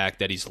the fact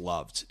that he's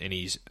loved and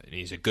he's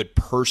a good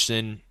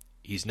person.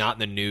 He's not in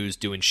the news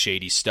doing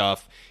shady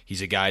stuff.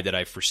 He's a guy that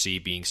I foresee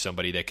being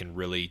somebody that can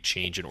really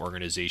change an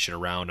organization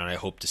around, and I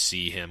hope to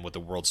see him with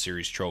the World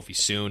Series trophy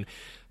soon.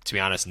 To be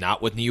honest,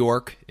 not with New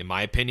York, in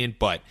my opinion,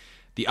 but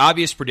the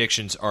obvious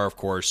predictions are, of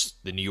course,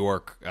 the New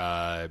York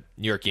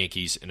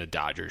Yankees and the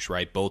Dodgers,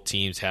 right? Both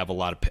teams have a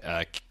lot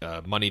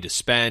of money to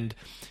spend,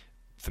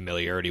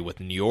 familiarity with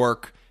New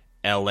York,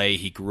 LA.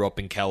 He grew up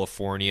in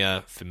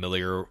California,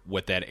 familiar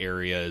with that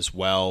area as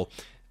well.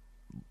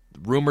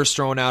 Rumors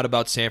thrown out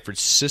about San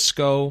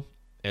Francisco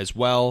as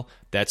well.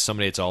 That's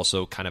somebody that's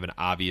also kind of an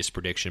obvious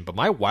prediction. But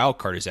my wild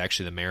card is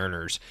actually the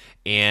Mariners.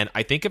 And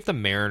I think if the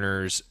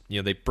Mariners,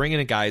 they bring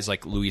in guys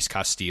like Luis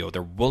Castillo,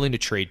 they're willing to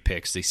trade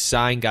picks. They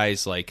sign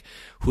guys like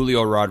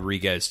Julio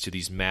Rodriguez to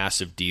these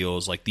massive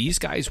deals. Like, these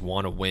guys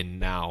want to win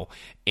now.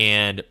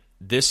 And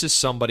this is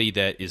somebody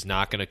that is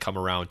not going to come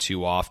around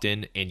too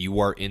often, and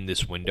you are in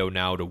this window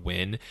now to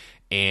win.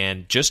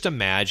 And just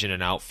imagine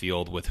an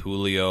outfield with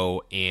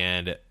Julio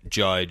and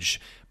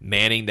Judge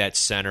manning that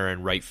center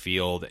and right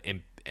field,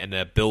 and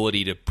the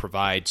ability to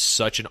provide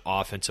such an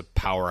offensive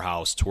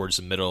powerhouse towards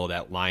the middle of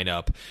that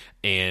lineup.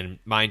 And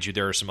mind you,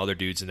 there are some other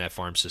dudes in that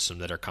farm system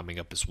that are coming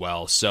up as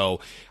well. So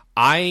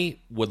I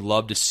would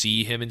love to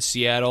see him in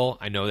Seattle.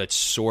 I know that's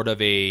sort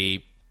of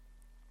a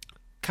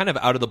kind of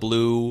out of the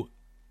blue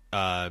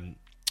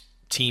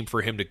team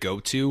for him to go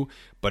to,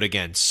 but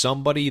again,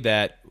 somebody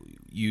that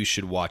you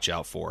should watch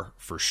out for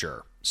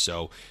sure.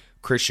 So,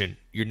 Christian,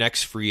 your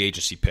next free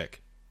agency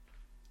pick.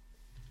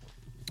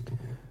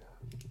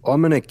 Well,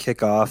 I'm going to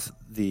kick off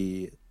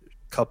the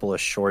couple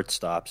of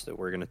shortstops that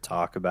we're going to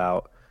talk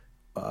about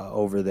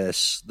over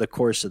the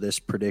course of this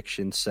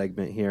prediction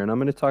segment here, and I'm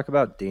going to talk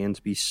about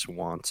Dansby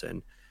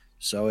Swanson.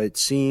 So it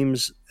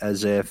seems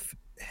as if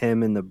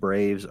him and the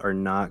Braves are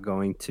not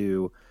going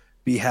to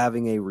be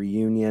having a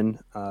reunion.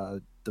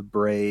 The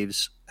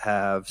Braves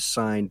have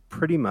signed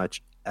pretty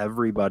much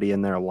everybody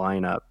in their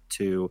lineup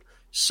to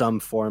some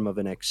form of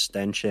an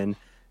extension,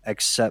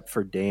 except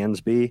for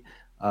Dansby.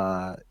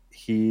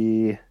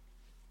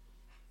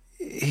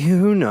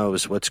 Who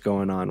knows what's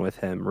going on with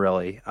him,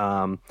 really.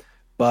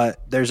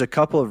 But there's a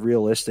couple of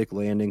realistic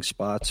landing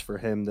spots for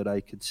him that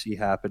I could see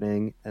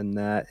happening, and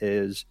that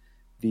is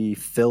the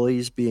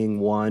Phillies being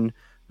one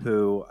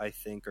who I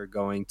think are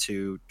going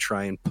to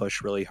try and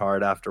push really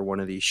hard after one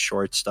of these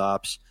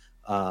shortstops.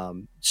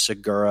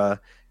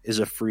 Segura is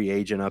a free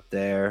agent up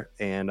there,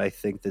 and I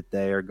think that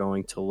they are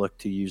going to look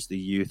to use the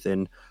youth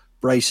in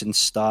Bryson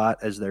Stott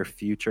as their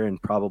future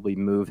and probably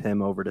move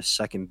him over to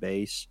second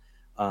base.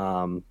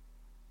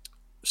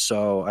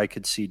 So I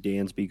could see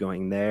Dansby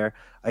going there.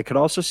 I could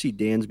also see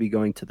Dansby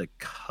going to the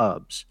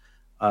Cubs,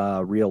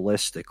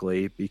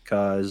 realistically,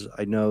 because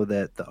I know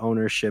that the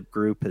ownership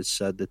group has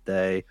said that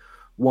they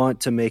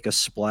want to make a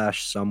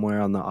splash somewhere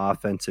on the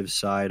offensive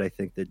side. I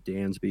think that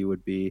Dansby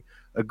would be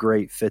a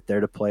great fit there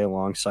to play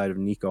alongside of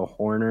Nico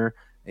Horner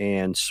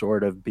and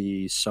sort of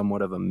be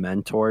somewhat of a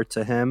mentor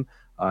to him.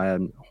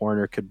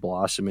 Horner could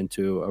blossom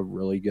into a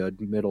really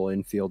good middle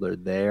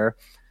infielder there.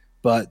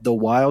 But the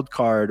wild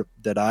card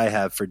that I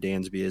have for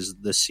Dansby is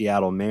the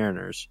Seattle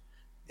Mariners.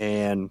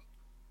 And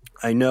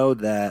I know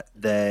that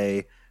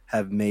they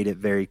have made it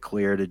very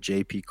clear to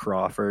J.P.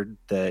 Crawford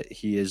that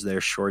he is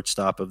their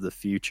shortstop of the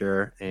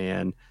future,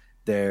 and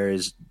there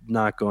is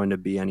not going to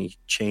be any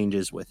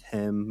changes with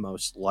him,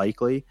 most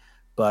likely.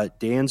 But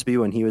Dansby,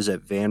 when he was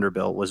at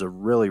Vanderbilt, was a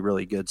really,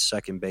 really good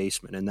second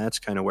baseman, and that's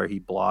kind of where he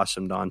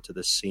blossomed onto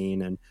the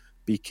scene and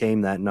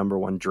became that number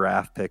one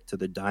draft pick to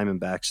the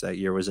Diamondbacks that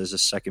year, was as a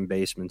second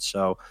baseman.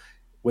 So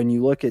when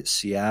you look at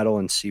Seattle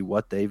and see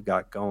what they've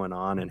got going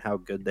on and how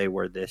good they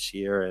were this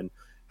year and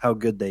how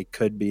good they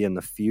could be in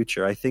the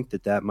future, I think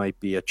that that might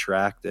be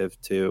attractive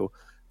to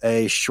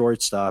a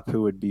shortstop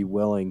who would be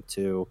willing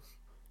to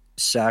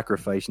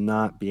sacrifice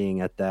not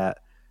being at that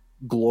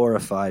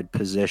glorified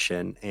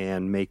position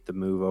and make the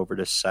move over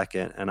to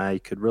second. And I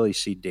could really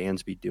see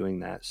Dansby doing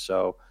that.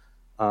 So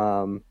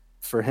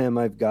for him,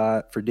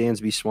 for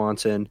Dansby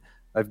Swanson,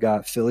 I've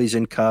got Phillies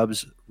and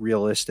Cubs,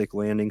 realistic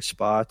landing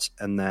spots,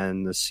 and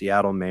then the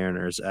Seattle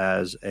Mariners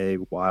as a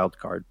wild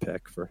card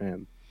pick for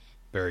him.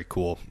 Very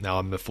cool. Now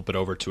I'm going to flip it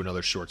over to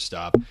another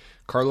shortstop.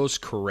 Carlos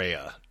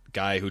Correa,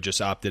 guy who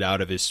just opted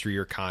out of his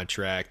 3-year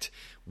contract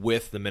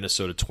with the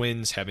Minnesota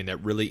Twins, having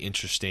that really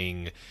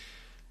interesting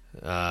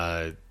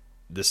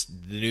this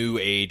new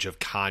age of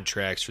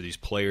contracts for these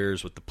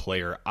players with the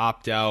player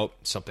opt-out,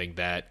 something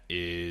that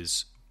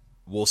is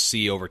we'll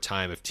see over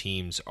time if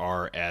teams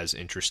are as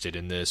interested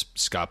in this.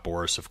 Scott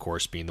Boras, of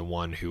course, being the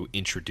one who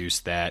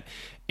introduced that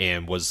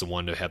and was the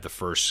one to have the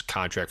first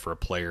contract for a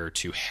player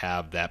to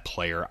have that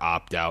player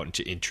opt out and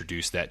to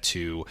introduce that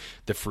to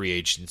the free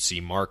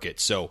agency market.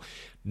 So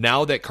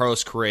now that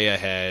Carlos Correa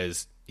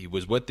he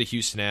was with the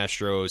Houston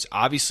Astros,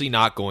 obviously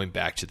not going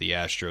back to the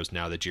Astros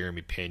now that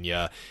Jeremy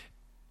Pena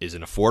is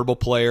an affordable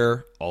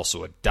player,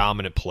 also a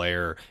dominant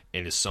player,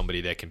 and is somebody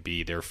that can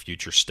be their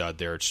future stud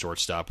there at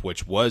shortstop,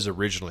 which was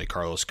originally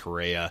Carlos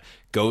Correa.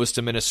 Goes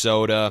to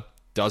Minnesota,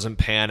 doesn't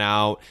pan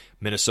out.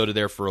 Minnesota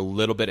there for a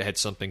little bit had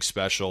something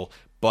special,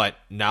 but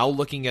now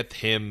looking at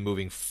him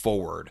moving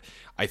forward,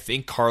 I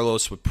think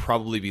Carlos would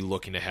probably be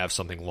looking to have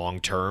something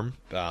long-term.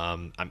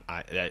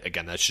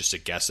 Again, that's just a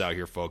guess out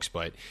here, folks,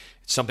 but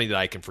it's something that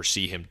I can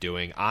foresee him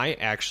doing. I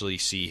actually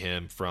see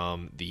him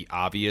from the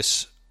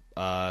obvious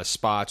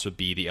spots would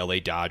be the LA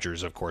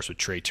Dodgers, of course, with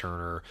Trey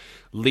Turner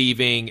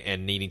leaving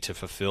and needing to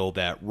fulfill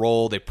that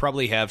role. They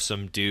probably have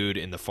some dude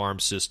in the farm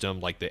system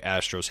like the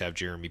Astros have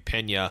Jeremy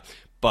Pena,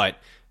 but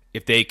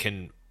if they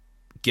can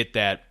get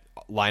that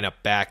lineup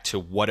back to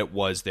what it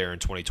was there in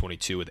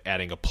 2022 with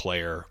adding a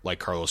player like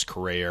Carlos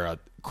Correa,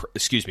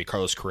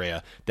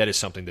 that is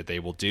something that they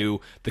will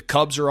do. The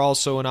Cubs are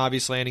also an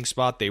obvious landing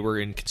spot. They were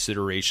in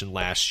consideration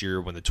last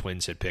year when the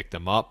Twins had picked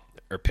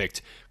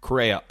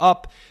Correa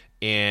up.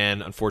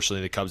 And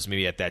unfortunately, the Cubs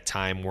maybe at that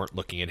time weren't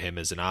looking at him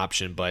as an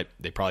option, but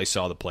they probably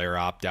saw the player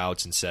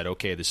opt-outs and said,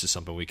 okay, this is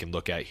something we can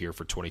look at here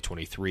for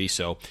 2023.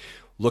 So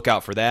look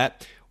out for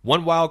that.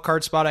 One wild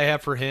card spot I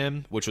have for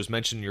him, which was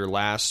mentioned in your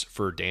last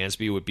for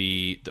Dansby, would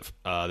be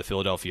the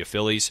Philadelphia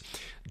Phillies.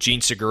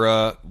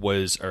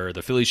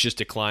 The Phillies just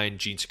declined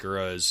Gene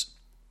Segura's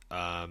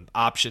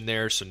option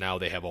there, so now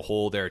they have a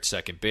hole there at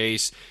second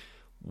base.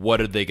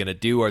 What are they going to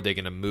do? Are they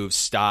going to move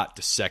Stott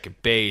to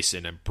second base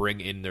and then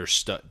bring in a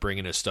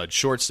stud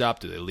shortstop?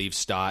 Do they leave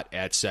Stott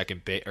at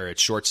second base or at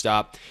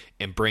shortstop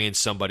and bring in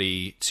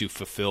somebody to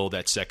fulfill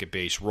that second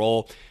base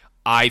role?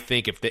 I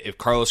think if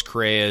Carlos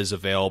Correa is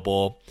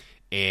available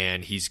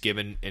and he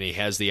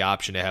has the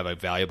option to have a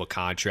valuable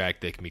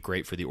contract that can be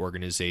great for the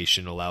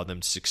organization, allow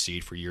them to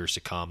succeed for years to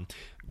come,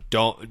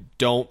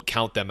 don't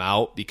count them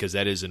out, because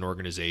that is an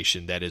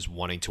organization that is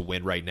wanting to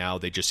win right now.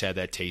 They just had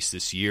that taste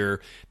this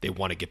year. They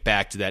want to get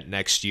back to that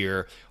next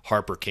year.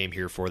 Harper came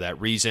here for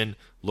that reason.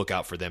 Look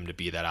out for them to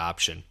be that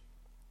option.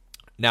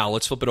 Now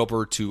let's flip it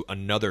over to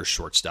another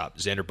shortstop,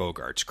 Xander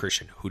Bogaerts.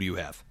 Christian, who do you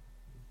have?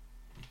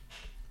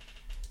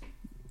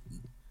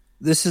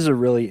 This is a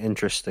really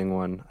interesting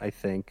one, I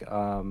think.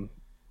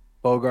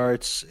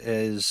 Bogaerts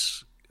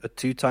is a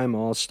two-time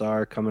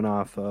All-Star coming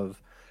off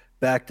of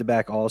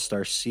back-to-back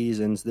All-Star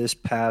seasons. This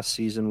past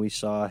season, we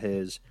saw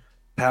his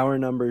power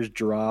numbers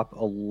drop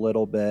a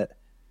little bit.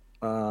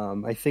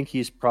 I think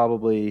he's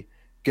probably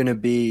going to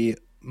be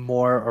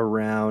more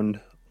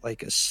around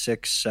like a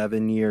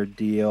 6-7 year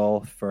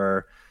deal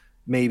for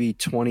maybe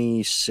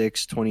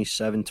 26,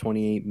 27,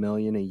 28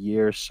 million a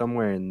year,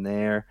 somewhere in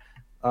there.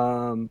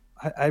 I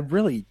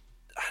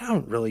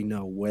don't really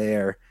know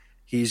where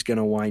he's going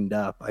to wind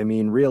up. I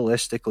mean,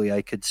 realistically,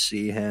 I could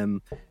see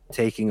him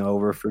taking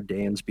over for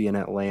Dansby in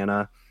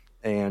Atlanta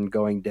and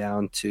going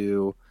down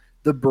to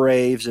the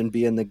Braves and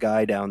being the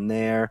guy down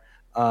there.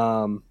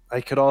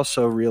 I could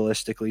also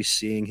realistically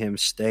seeing him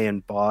stay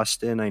in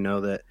Boston. I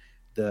know that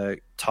the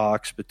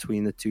talks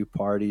between the two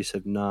parties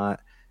have not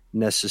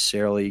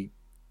necessarily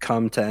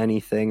come to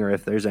anything, or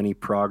if there's any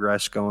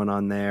progress going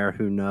on there,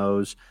 who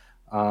knows.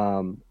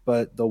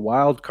 But the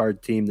wild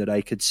card team that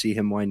I could see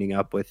him winding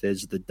up with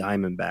is the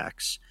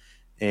Diamondbacks.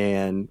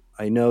 And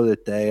I know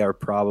that they are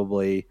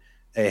probably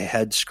a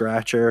head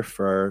scratcher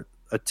for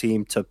a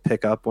team to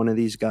pick up one of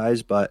these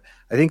guys, but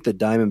I think the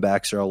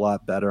Diamondbacks are a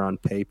lot better on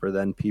paper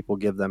than people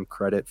give them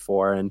credit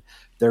for. And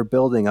they're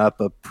building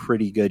up a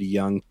pretty good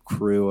young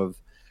crew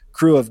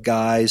of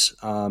guys,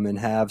 and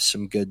have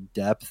some good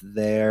depth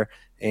there.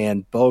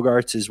 And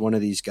Bogaerts is one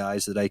of these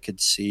guys that I could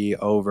see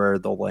over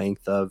the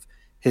length of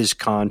his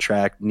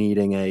contract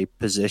needing a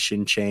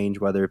position change,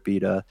 whether it be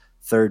to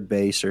third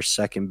base or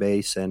second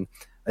base. And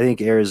I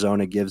think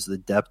Arizona gives the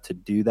depth to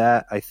do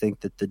that. I think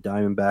that the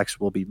Diamondbacks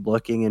will be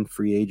looking in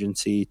free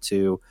agency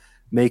to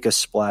make a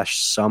splash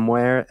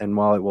somewhere. And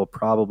while it will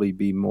probably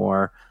be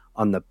more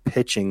on the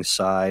pitching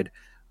side,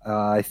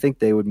 I think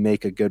they would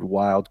make a good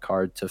wild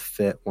card to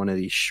fit one of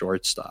these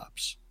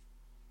shortstops.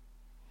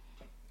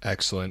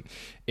 Excellent.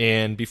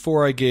 And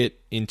before I get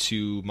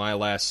into my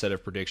last set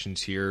of predictions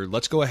here,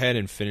 let's go ahead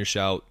and finish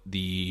out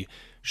the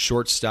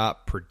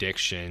shortstop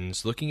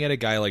predictions. Looking at a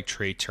guy like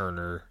Trey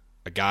Turner,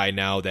 a guy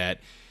now that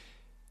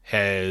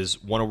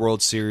has won a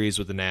World Series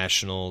with the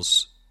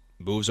Nationals,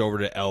 moves over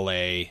to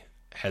LA,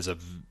 has a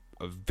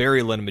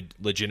very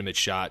legitimate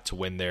shot to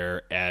win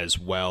there as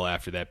well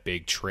after that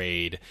big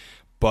trade.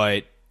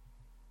 But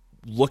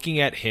looking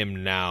at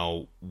him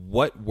now,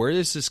 where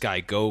does this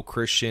guy go,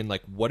 Christian?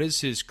 Like, what is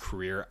his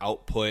career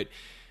output?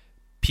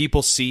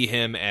 People see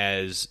him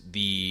as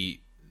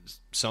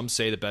some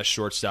say the best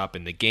shortstop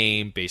in the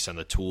game based on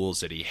the tools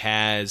that he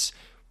has.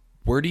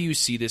 Where do you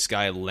see this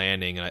guy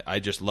landing? I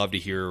just love to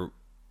hear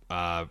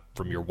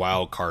from your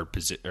wild card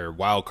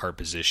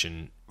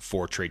position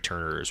for Trey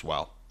Turner as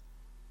well.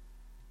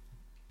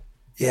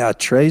 Yeah,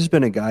 Trey's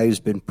been a guy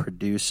who's been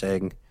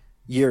producing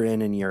year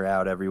in and year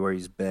out everywhere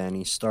he's been.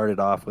 He started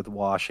off with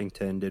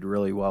Washington, did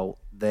really well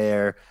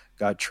there,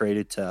 got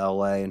traded to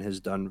LA and has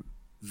done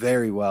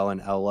very well in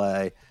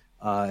LA,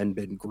 and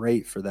been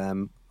great for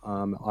them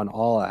on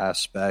all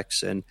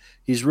aspects. And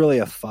he's really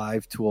a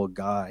five-tool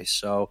guy.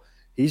 So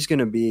he's going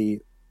to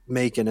be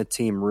making a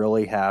team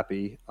really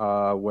happy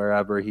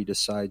wherever he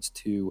decides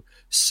to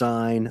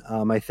sign.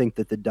 I think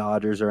that the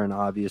Dodgers are an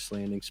obvious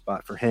landing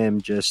spot for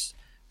him, just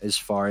as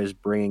far as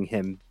bringing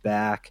him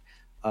back.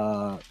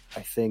 I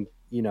think,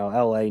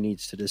 LA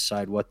needs to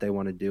decide what they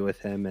want to do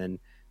with him, and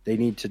they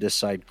need to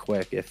decide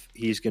quick if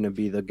he's going to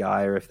be the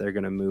guy or if they're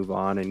going to move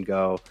on and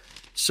go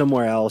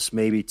somewhere else,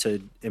 maybe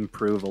to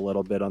improve a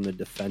little bit on the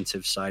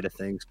defensive side of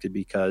things,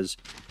 because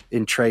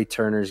in Trey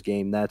Turner's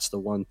game, that's the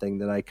one thing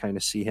that I kind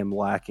of see him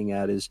lacking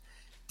at is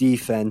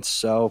defense.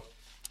 So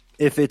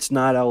if it's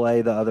not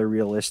LA, the other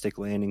realistic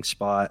landing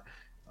spot,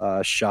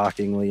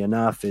 shockingly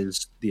enough,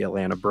 is the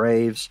Atlanta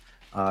Braves.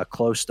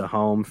 Close to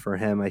home for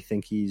him. I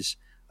think he's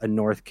a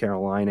North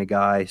Carolina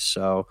guy,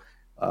 so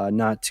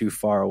not too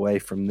far away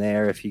from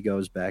there if he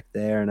goes back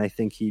there. And I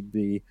think he'd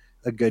be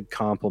a good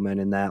complement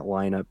in that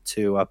lineup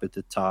too, up at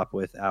the top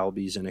with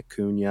Albies and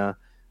Acuna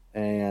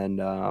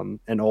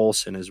and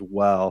Olsen as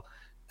well.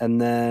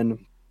 And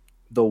then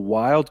the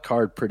wild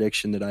card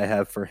prediction that I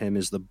have for him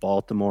is the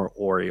Baltimore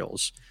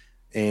Orioles.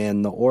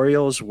 And the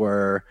Orioles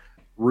were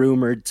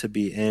rumored to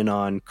be in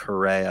on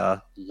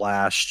Correa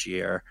last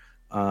year.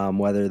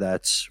 Whether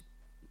that's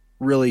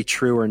really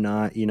true or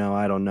not,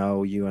 I don't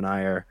know. You and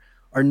I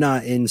are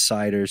not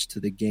insiders to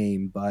the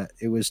game, but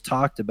it was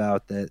talked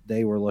about that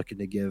they were looking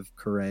to give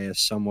Correa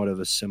somewhat of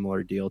a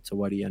similar deal to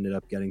what he ended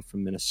up getting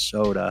from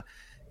Minnesota.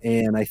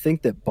 And I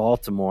think that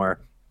Baltimore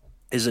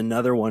is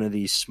another one of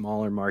these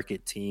smaller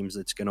market teams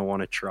that's going to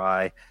want to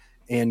try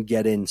and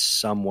get in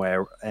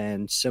somewhere.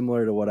 And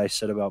similar to what I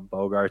said about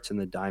Bogarts and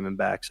the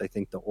Diamondbacks, I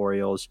think the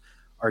Orioles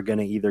are going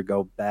to either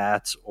go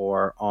bats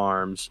or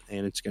arms,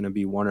 and it's going to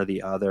be one or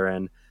the other.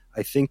 And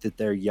I think that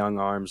their young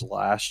arms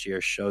last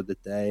year showed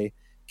that they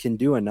can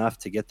do enough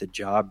to get the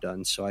job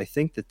done. So I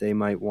think that they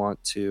might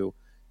want to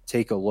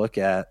take a look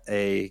at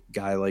a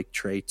guy like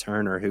Trey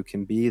Turner, who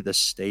can be the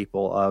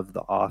staple of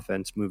the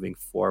offense moving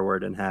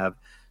forward, and have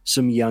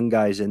some young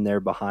guys in there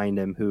behind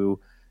him who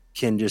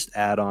can just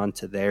add on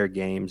to their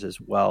games as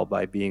well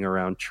by being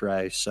around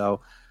Trey.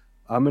 So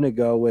I'm going to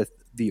go with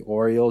the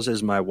Orioles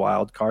as my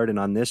wild card. And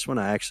on this one,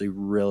 I actually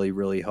really,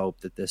 really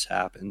hope that this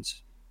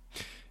happens.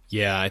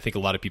 Yeah, I think a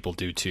lot of people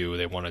do too.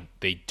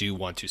 They do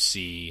want to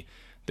see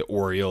the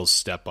Orioles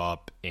step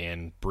up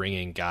and bring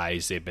in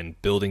guys they've been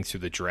building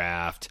through the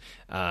draft.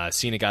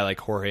 Seeing a guy like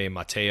Jorge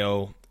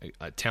Mateo,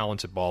 a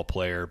talented ball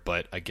player,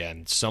 but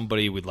again,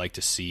 somebody we'd like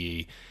to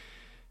see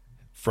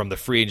from the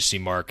free agency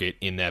market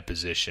in that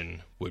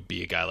position would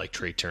be a guy like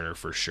Trey Turner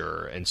for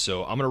sure. And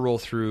so I'm going to roll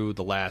through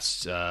the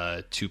last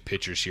two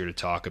pitchers here to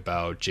talk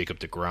about, Jacob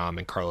deGrom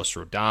and Carlos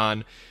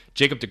Rodon.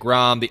 Jacob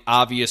deGrom, the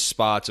obvious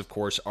spots, of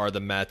course, are the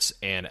Mets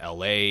and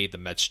LA. The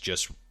Mets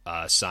just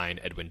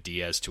signed Edwin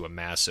Diaz to a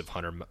massive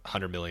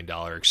 $100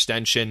 million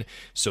extension,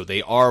 so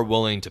they are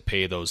willing to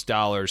pay those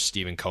dollars.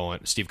 Steve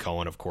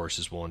Cohen, of course,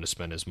 is willing to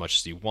spend as much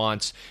as he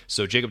wants.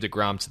 So Jacob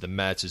deGrom to the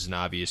Mets is an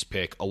obvious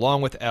pick,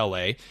 along with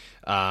LA.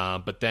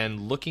 But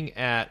then looking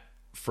at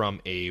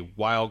from a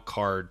wild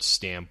card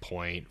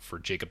standpoint for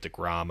Jacob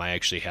deGrom, I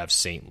actually have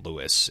St.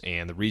 Louis,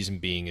 and the reason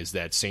being is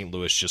that St.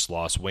 Louis just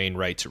lost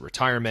Wainwright to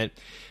retirement.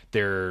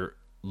 They're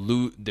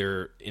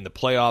in the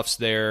playoffs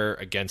there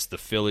against the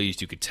Phillies.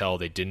 You could tell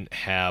they didn't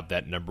have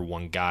that number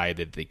one guy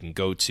that they can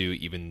go to,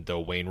 even though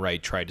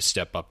Wainwright tried to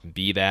step up and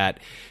be that.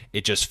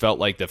 It just felt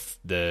like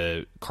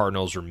the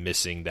Cardinals were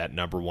missing that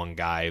number one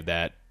guy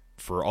that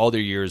for all their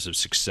years of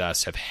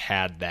success have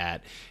had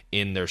that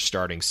in their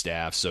starting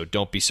staff. So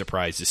don't be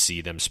surprised to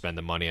see them spend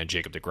the money on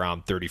Jacob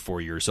deGrom,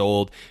 34 years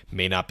old,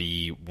 may not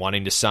be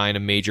wanting to sign a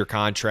major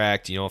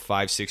contract, a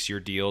 5-6 year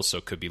deal. So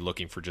could be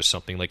looking for just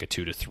something like a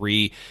 2 to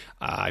 3.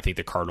 I think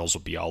the Cardinals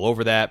will be all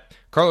over that.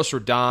 Carlos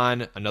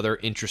Rodon, another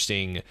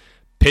interesting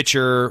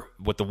pitcher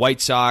with the White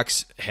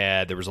Sox,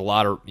 there was a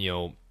lot of,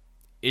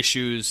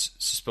 issues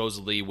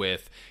supposedly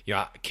with,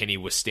 can he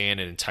withstand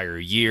an entire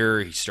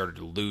year? He started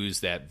to lose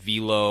that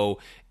velo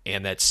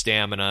and that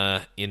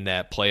stamina in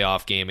that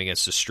playoff game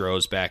against the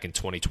Stros back in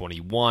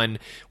 2021,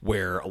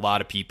 where a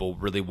lot of people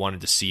really wanted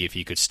to see if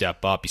he could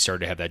step up. He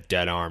started to have that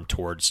dead arm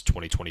towards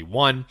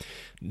 2021.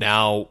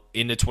 Now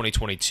into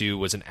 2022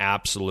 was an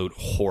absolute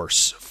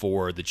horse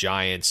for the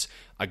Giants,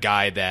 a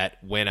guy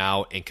that went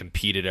out and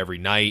competed every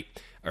night,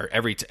 or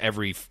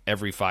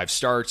every 5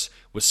 starts,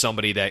 was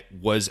somebody that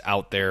was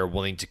out there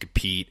willing to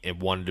compete and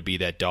wanted to be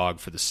that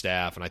dog for the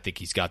staff, and I think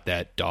he's got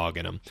that dog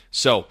in him.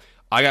 So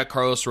I got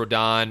Carlos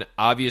Rodon.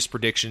 Obvious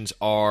predictions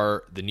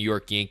are the New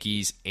York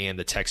Yankees and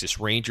the Texas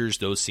Rangers.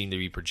 Those seem to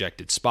be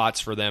projected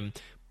spots for them.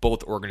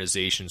 Both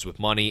organizations with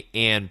money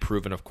and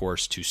proven, of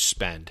course, to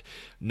spend.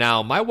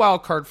 Now, my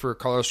wild card for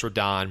Carlos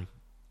Rodon,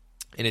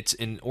 and it's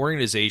an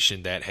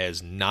organization that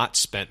has not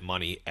spent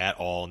money at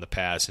all in the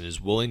past and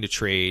is willing to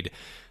trade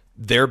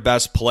their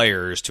best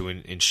players to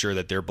ensure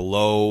that they're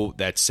below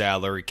that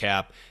salary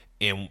cap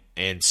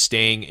and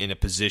staying in a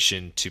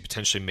position to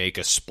potentially make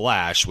a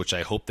splash, which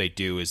I hope they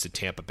do, is the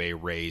Tampa Bay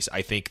Rays.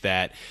 I think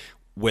that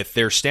with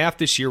their staff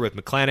this year, with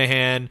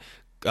McClanahan,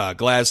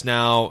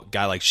 Glasnow, a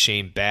guy like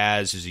Shane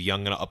Baz, who's a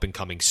young and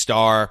up-and-coming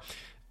star,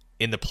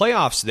 in the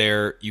playoffs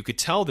there, you could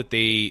tell that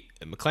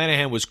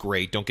McClanahan was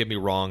great, don't get me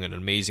wrong, an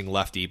amazing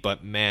lefty,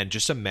 but man,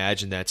 just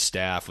imagine that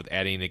staff with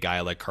adding a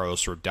guy like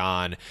Carlos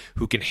Rodon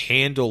who can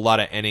handle a lot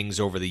of innings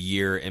over the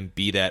year and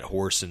be that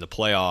horse in the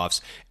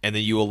playoffs, and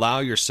then you allow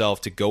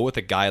yourself to go with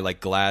a guy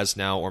like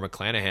Glasnow or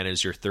McClanahan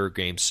as your third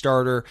game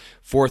starter,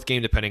 fourth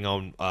game depending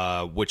on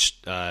which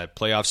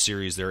playoff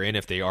series they're in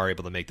if they are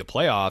able to make the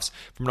playoffs.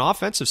 From an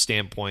offensive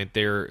standpoint,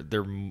 they're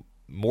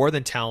more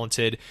than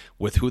talented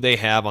with who they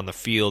have on the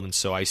field, and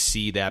so I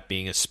see that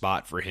being a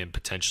spot for him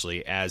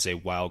potentially as a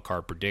wild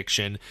card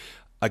prediction.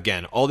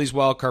 Again, all these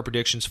wild card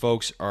predictions,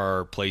 folks,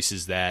 are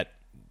places that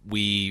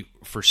we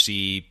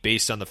foresee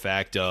based on the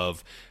fact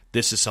of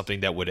this is something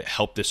that would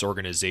help this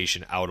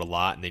organization out a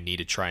lot, and they need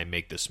to try and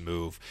make this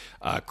move.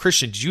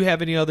 Christian, do you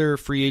have any other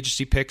free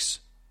agency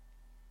picks?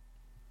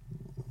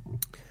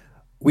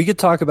 We could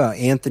talk about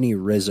Anthony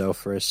Rizzo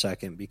for a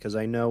second, because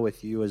I know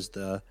with you as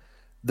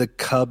the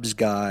Cubs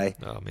guy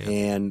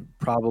and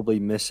probably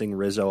missing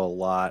Rizzo a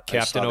lot.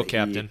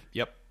 Captain.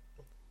 Yep.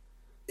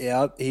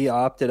 Yeah, he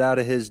opted out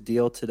of his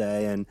deal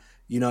today. And,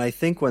 I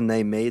think when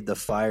they made the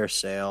fire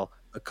sale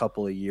a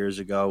couple of years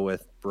ago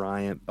with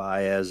Bryant,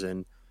 Baez,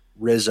 and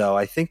Rizzo,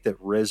 I think that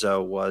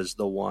Rizzo was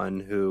the one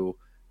who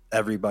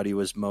everybody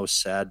was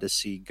most sad to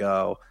see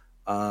go.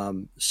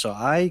 So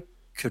I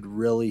could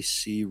really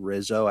see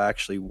Rizzo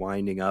actually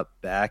winding up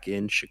back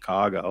in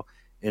Chicago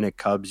in a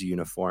Cubs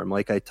uniform.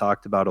 Like I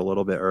talked about a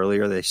little bit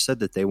earlier, they said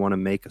that they want to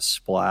make a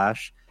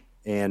splash.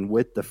 And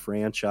with the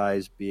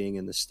franchise being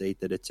in the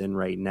state that it's in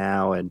right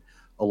now, and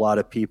a lot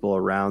of people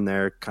around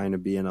there kind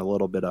of being a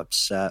little bit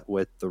upset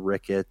with the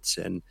Ricketts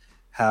and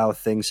how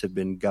things have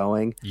been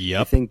going,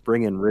 I think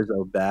bringing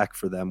Rizzo back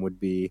for them would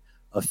be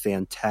a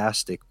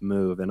fantastic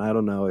move. And I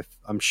don't know if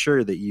I'm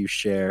sure that you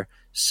share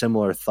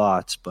similar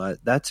thoughts,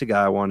 but that's a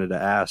guy I wanted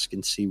to ask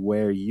and see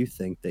where you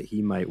think that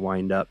he might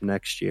wind up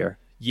next year.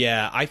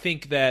 Yeah, I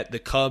think that the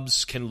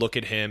Cubs can look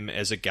at him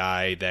as a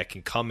guy that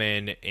can come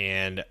in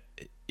and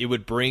it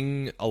would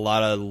bring a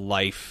lot of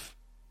life.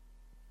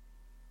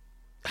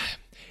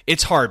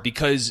 It's hard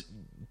because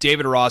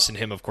David Ross and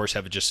him, of course,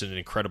 have just an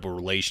incredible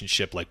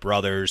relationship like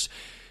brothers.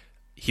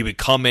 He would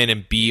come in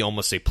and be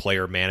almost a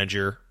player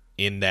manager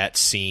in that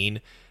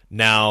scene.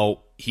 Now,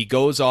 he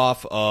goes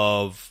off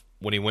of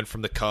when he went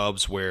from the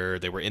Cubs where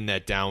they were in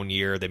that down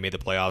year. They made the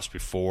playoffs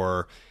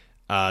before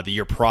the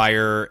year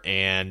prior,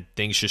 and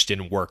things just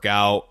didn't work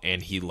out, and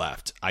he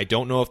left. I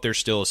don't know if there's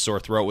still a sore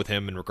throat with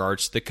him in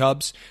regards to the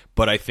Cubs,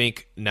 but I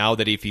think now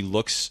that if he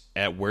looks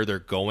at where they're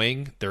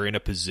going, they're in a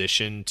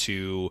position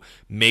to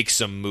make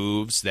some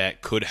moves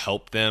that could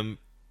help them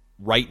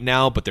right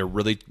now, but they're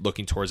really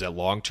looking towards that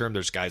long term.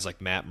 There's guys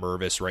like Matt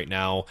Mervis right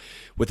now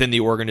within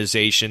the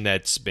organization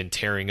that's been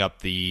tearing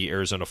up the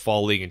Arizona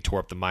Fall League and tore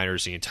up the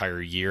minors the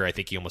entire year. I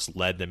think he almost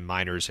led the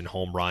minors in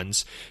home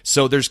runs.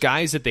 So there's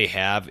guys that they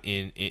have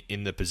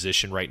in the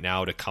position right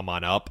now to come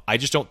on up. I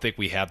just don't think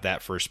we have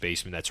that first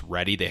baseman that's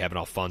ready. They have an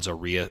Alfonso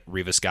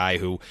Rivas guy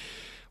who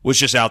was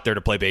just out there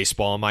to play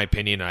baseball, in my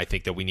opinion, and I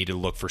think that we need to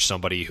look for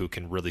somebody who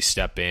can really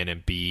step in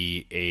and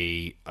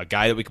be a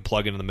guy that we can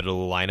plug in the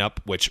middle of the lineup,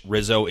 which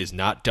Rizzo is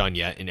not done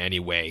yet in any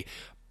way.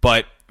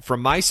 But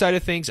from my side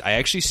of things, I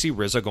actually see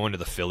Rizzo going to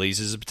the Phillies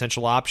as a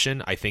potential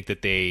option. I think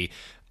that they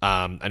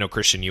I know,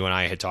 Christian, you and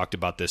I had talked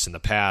about this in the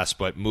past,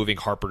 but moving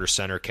Harper to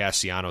center,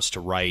 Castellanos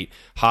to right,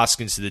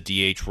 Hoskins to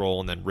the DH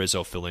role, and then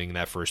Rizzo filling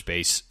that first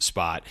base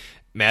spot.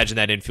 Imagine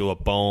that infield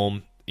of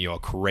Bohm,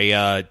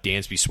 Correa,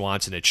 Dansby,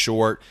 Swanson at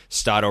short,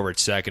 Stott over at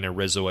second, and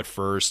Rizzo at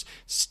first,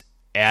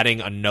 adding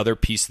another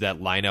piece to that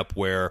lineup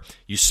where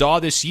you saw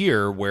this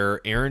year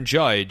where Aaron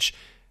Judge,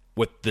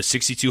 with the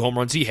 62 home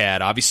runs he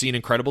had, obviously an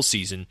incredible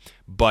season,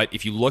 but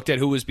if you looked at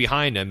who was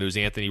behind him, it was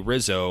Anthony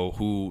Rizzo,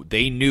 who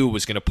they knew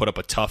was going to put up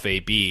a tough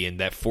AB, and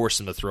that forced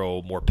him to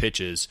throw more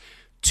pitches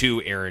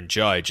to Aaron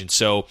Judge. And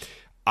so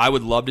I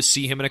would love to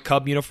see him in a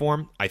Cub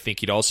uniform. I think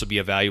he'd also be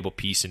a valuable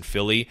piece in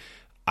Philly.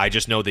 I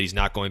just know that he's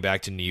not going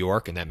back to New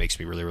York, and that makes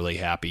me really, really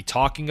happy.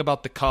 Talking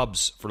about the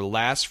Cubs, for the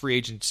last free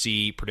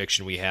agency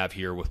prediction we have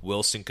here with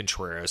Wilson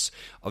Contreras,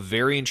 a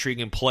very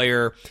intriguing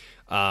player,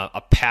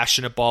 a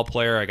passionate ball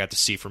player I got to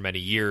see for many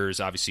years,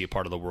 obviously a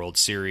part of the World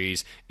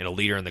Series, and a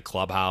leader in the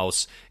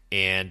clubhouse,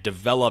 and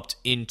developed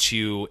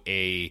into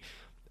a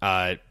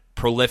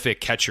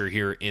prolific catcher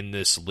here in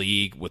this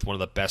league with one of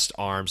the best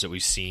arms that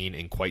we've seen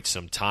in quite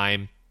some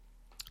time.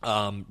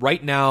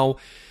 Right now,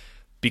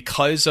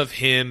 because of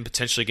him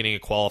potentially getting a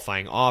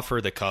qualifying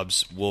offer, the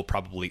Cubs will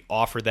probably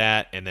offer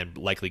that and then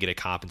likely get a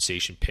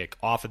compensation pick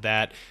off of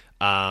that.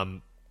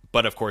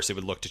 But, of course, they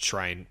would look to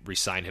try and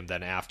re-sign him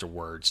then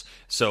afterwards.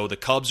 So the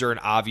Cubs are an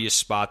obvious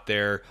spot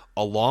there,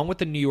 along with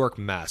the New York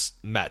Mets.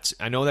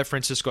 I know that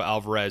Francisco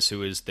Alvarez,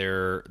 who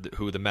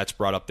the Mets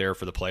brought up there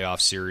for the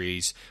playoff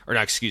series,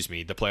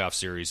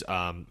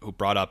 who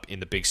brought up in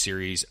the big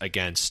series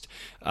against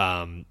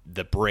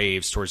the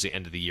Braves towards the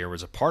end of the year,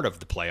 was a part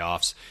of the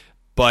playoffs.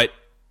 But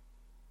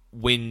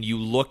when you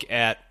look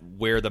at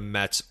where the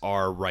Mets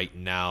are right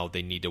now,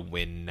 they need to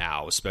win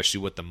now,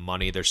 especially with the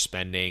money they're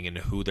spending and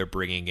who they're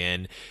bringing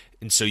in.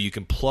 And so you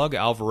can plug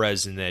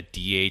Alvarez in that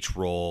DH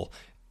role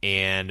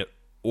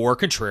or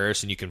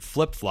Contreras, and you can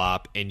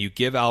flip-flop, and you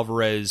give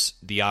Alvarez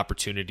the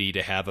opportunity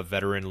to have a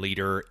veteran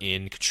leader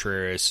in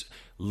Contreras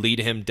lead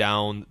him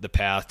down the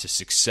path to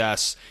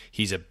success.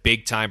 He's a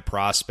big-time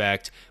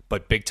prospect,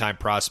 but big-time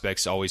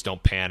prospects always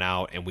don't pan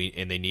out, and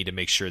they need to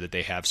make sure that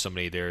they have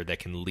somebody there that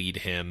can lead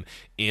him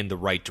in the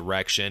right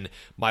direction.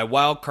 My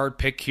wild card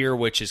pick here,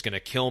 which is going to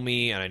kill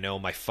me, and I know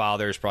my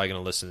father is probably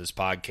going to listen to this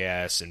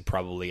podcast and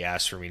probably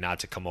ask for me not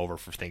to come over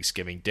for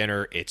Thanksgiving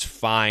dinner. It's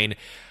fine.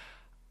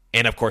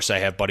 And, of course, I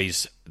have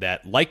buddies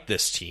that like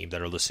this team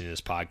that are listening to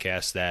this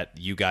podcast that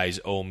you guys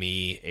owe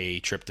me a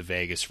trip to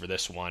Vegas for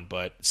this one.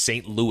 But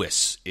St.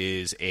 Louis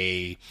is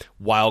a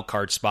wild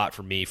card spot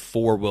for me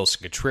for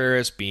Wilson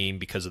Contreras, being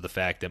because of the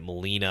fact that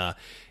Molina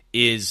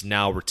is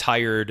now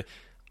retired.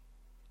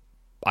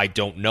 I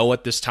don't know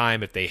at this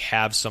time if they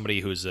have somebody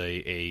who's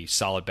a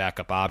solid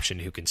backup option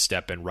who can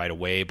step in right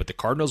away. But the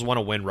Cardinals want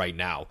to win right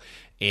now.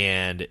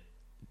 And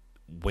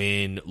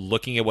when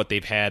looking at what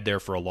they've had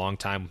there for a long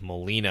time with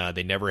Molina,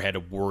 they never had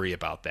to worry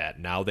about that.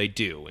 Now they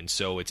do. And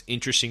so it's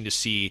interesting to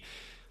see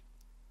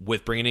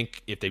with bringing in,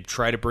 if they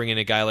try to bring in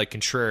a guy like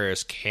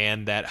Contreras,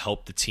 can that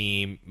help the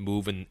team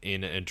move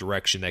in a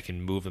direction that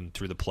can move them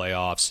through the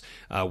playoffs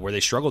where they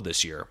struggled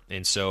this year?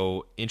 And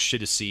so interested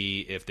to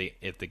see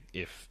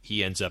if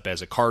he ends up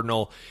as a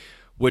Cardinal,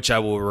 which I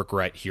will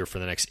regret here for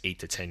the next 8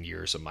 to 10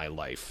 years of my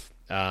life.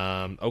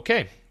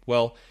 Okay.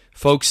 Well,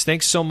 folks,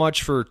 thanks so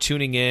much for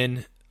tuning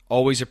in.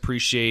 Always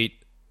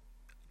appreciate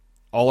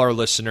all our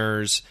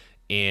listeners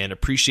and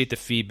appreciate the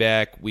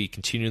feedback we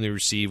continually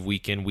receive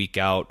week in, week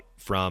out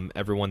from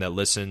everyone that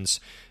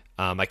listens.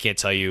 I can't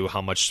tell you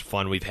how much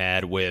fun we've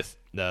had with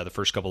the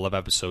first couple of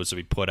episodes that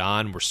we put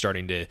on. We're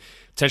starting to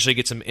potentially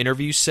get some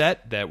interviews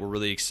set that we're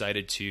really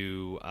excited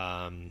to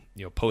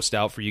post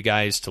out for you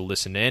guys to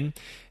listen in.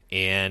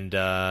 And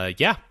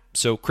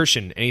so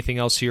Christian, anything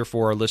else here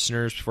for our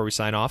listeners before we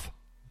sign off?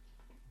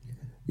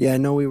 Yeah, I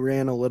know we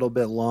ran a little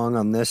bit long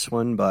on this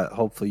one, but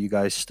hopefully you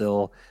guys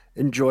still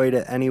enjoyed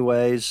it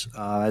anyways.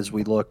 As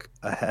we look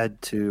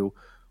ahead to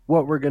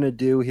what we're going to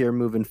do here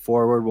moving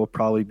forward, we'll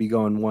probably be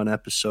going one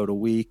episode a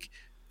week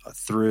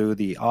through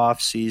the off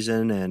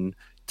season and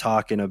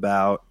talking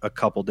about a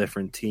couple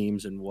different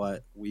teams and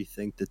what we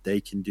think that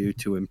they can do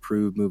to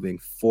improve moving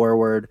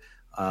forward.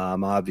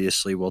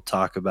 Obviously, we'll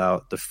talk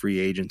about the free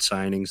agent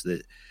signings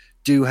that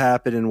do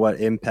happen and what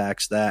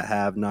impacts that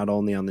have not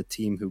only on the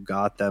team who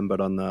got them,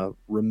 but on the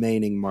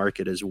remaining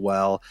market as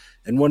well.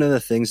 And one of the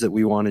things that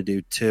we want to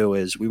do too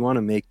is we want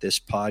to make this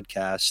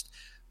podcast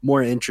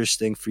more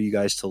interesting for you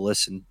guys to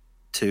listen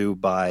to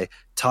by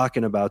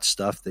talking about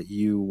stuff that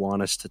you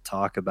want us to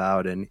talk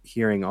about and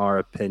hearing our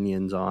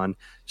opinions on.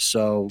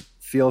 So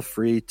feel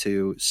free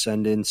to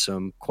send in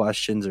some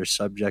questions or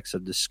subjects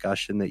of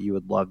discussion that you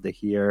would love to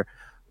hear.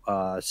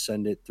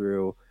 Send it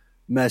through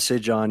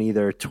message on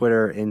either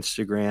Twitter,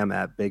 Instagram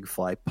at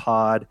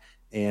BigFlyPod,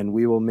 and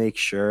we will make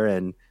sure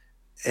and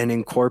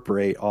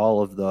incorporate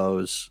all of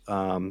those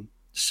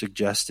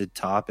suggested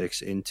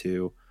topics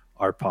into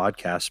our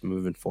podcast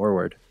moving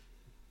forward.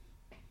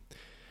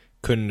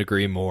 Couldn't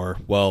agree more.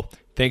 Well,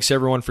 thanks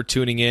everyone for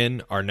tuning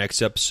in. Our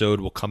next episode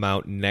will come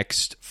out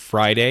next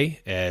Friday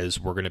as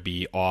we're going to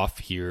be off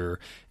here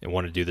and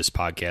want to do this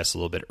podcast a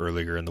little bit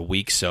earlier in the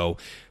week. So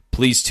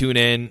please tune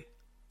in,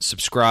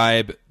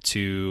 subscribe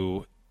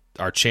to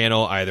our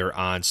channel either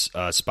on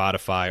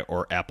Spotify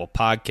or Apple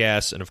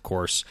Podcasts, and of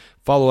course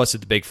follow us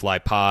at the Big Fly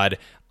Pod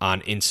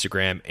on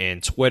Instagram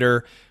and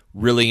Twitter.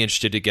 Really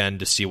interested again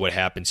to see what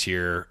happens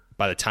here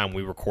by the time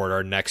we record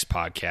our next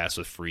podcast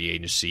with free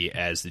agency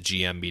as the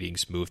GM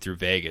meetings move through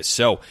Vegas.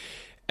 So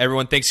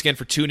everyone, thanks again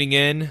for tuning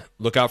in.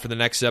 Look out for the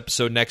next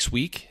episode next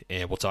week,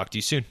 and we'll talk to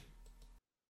you soon.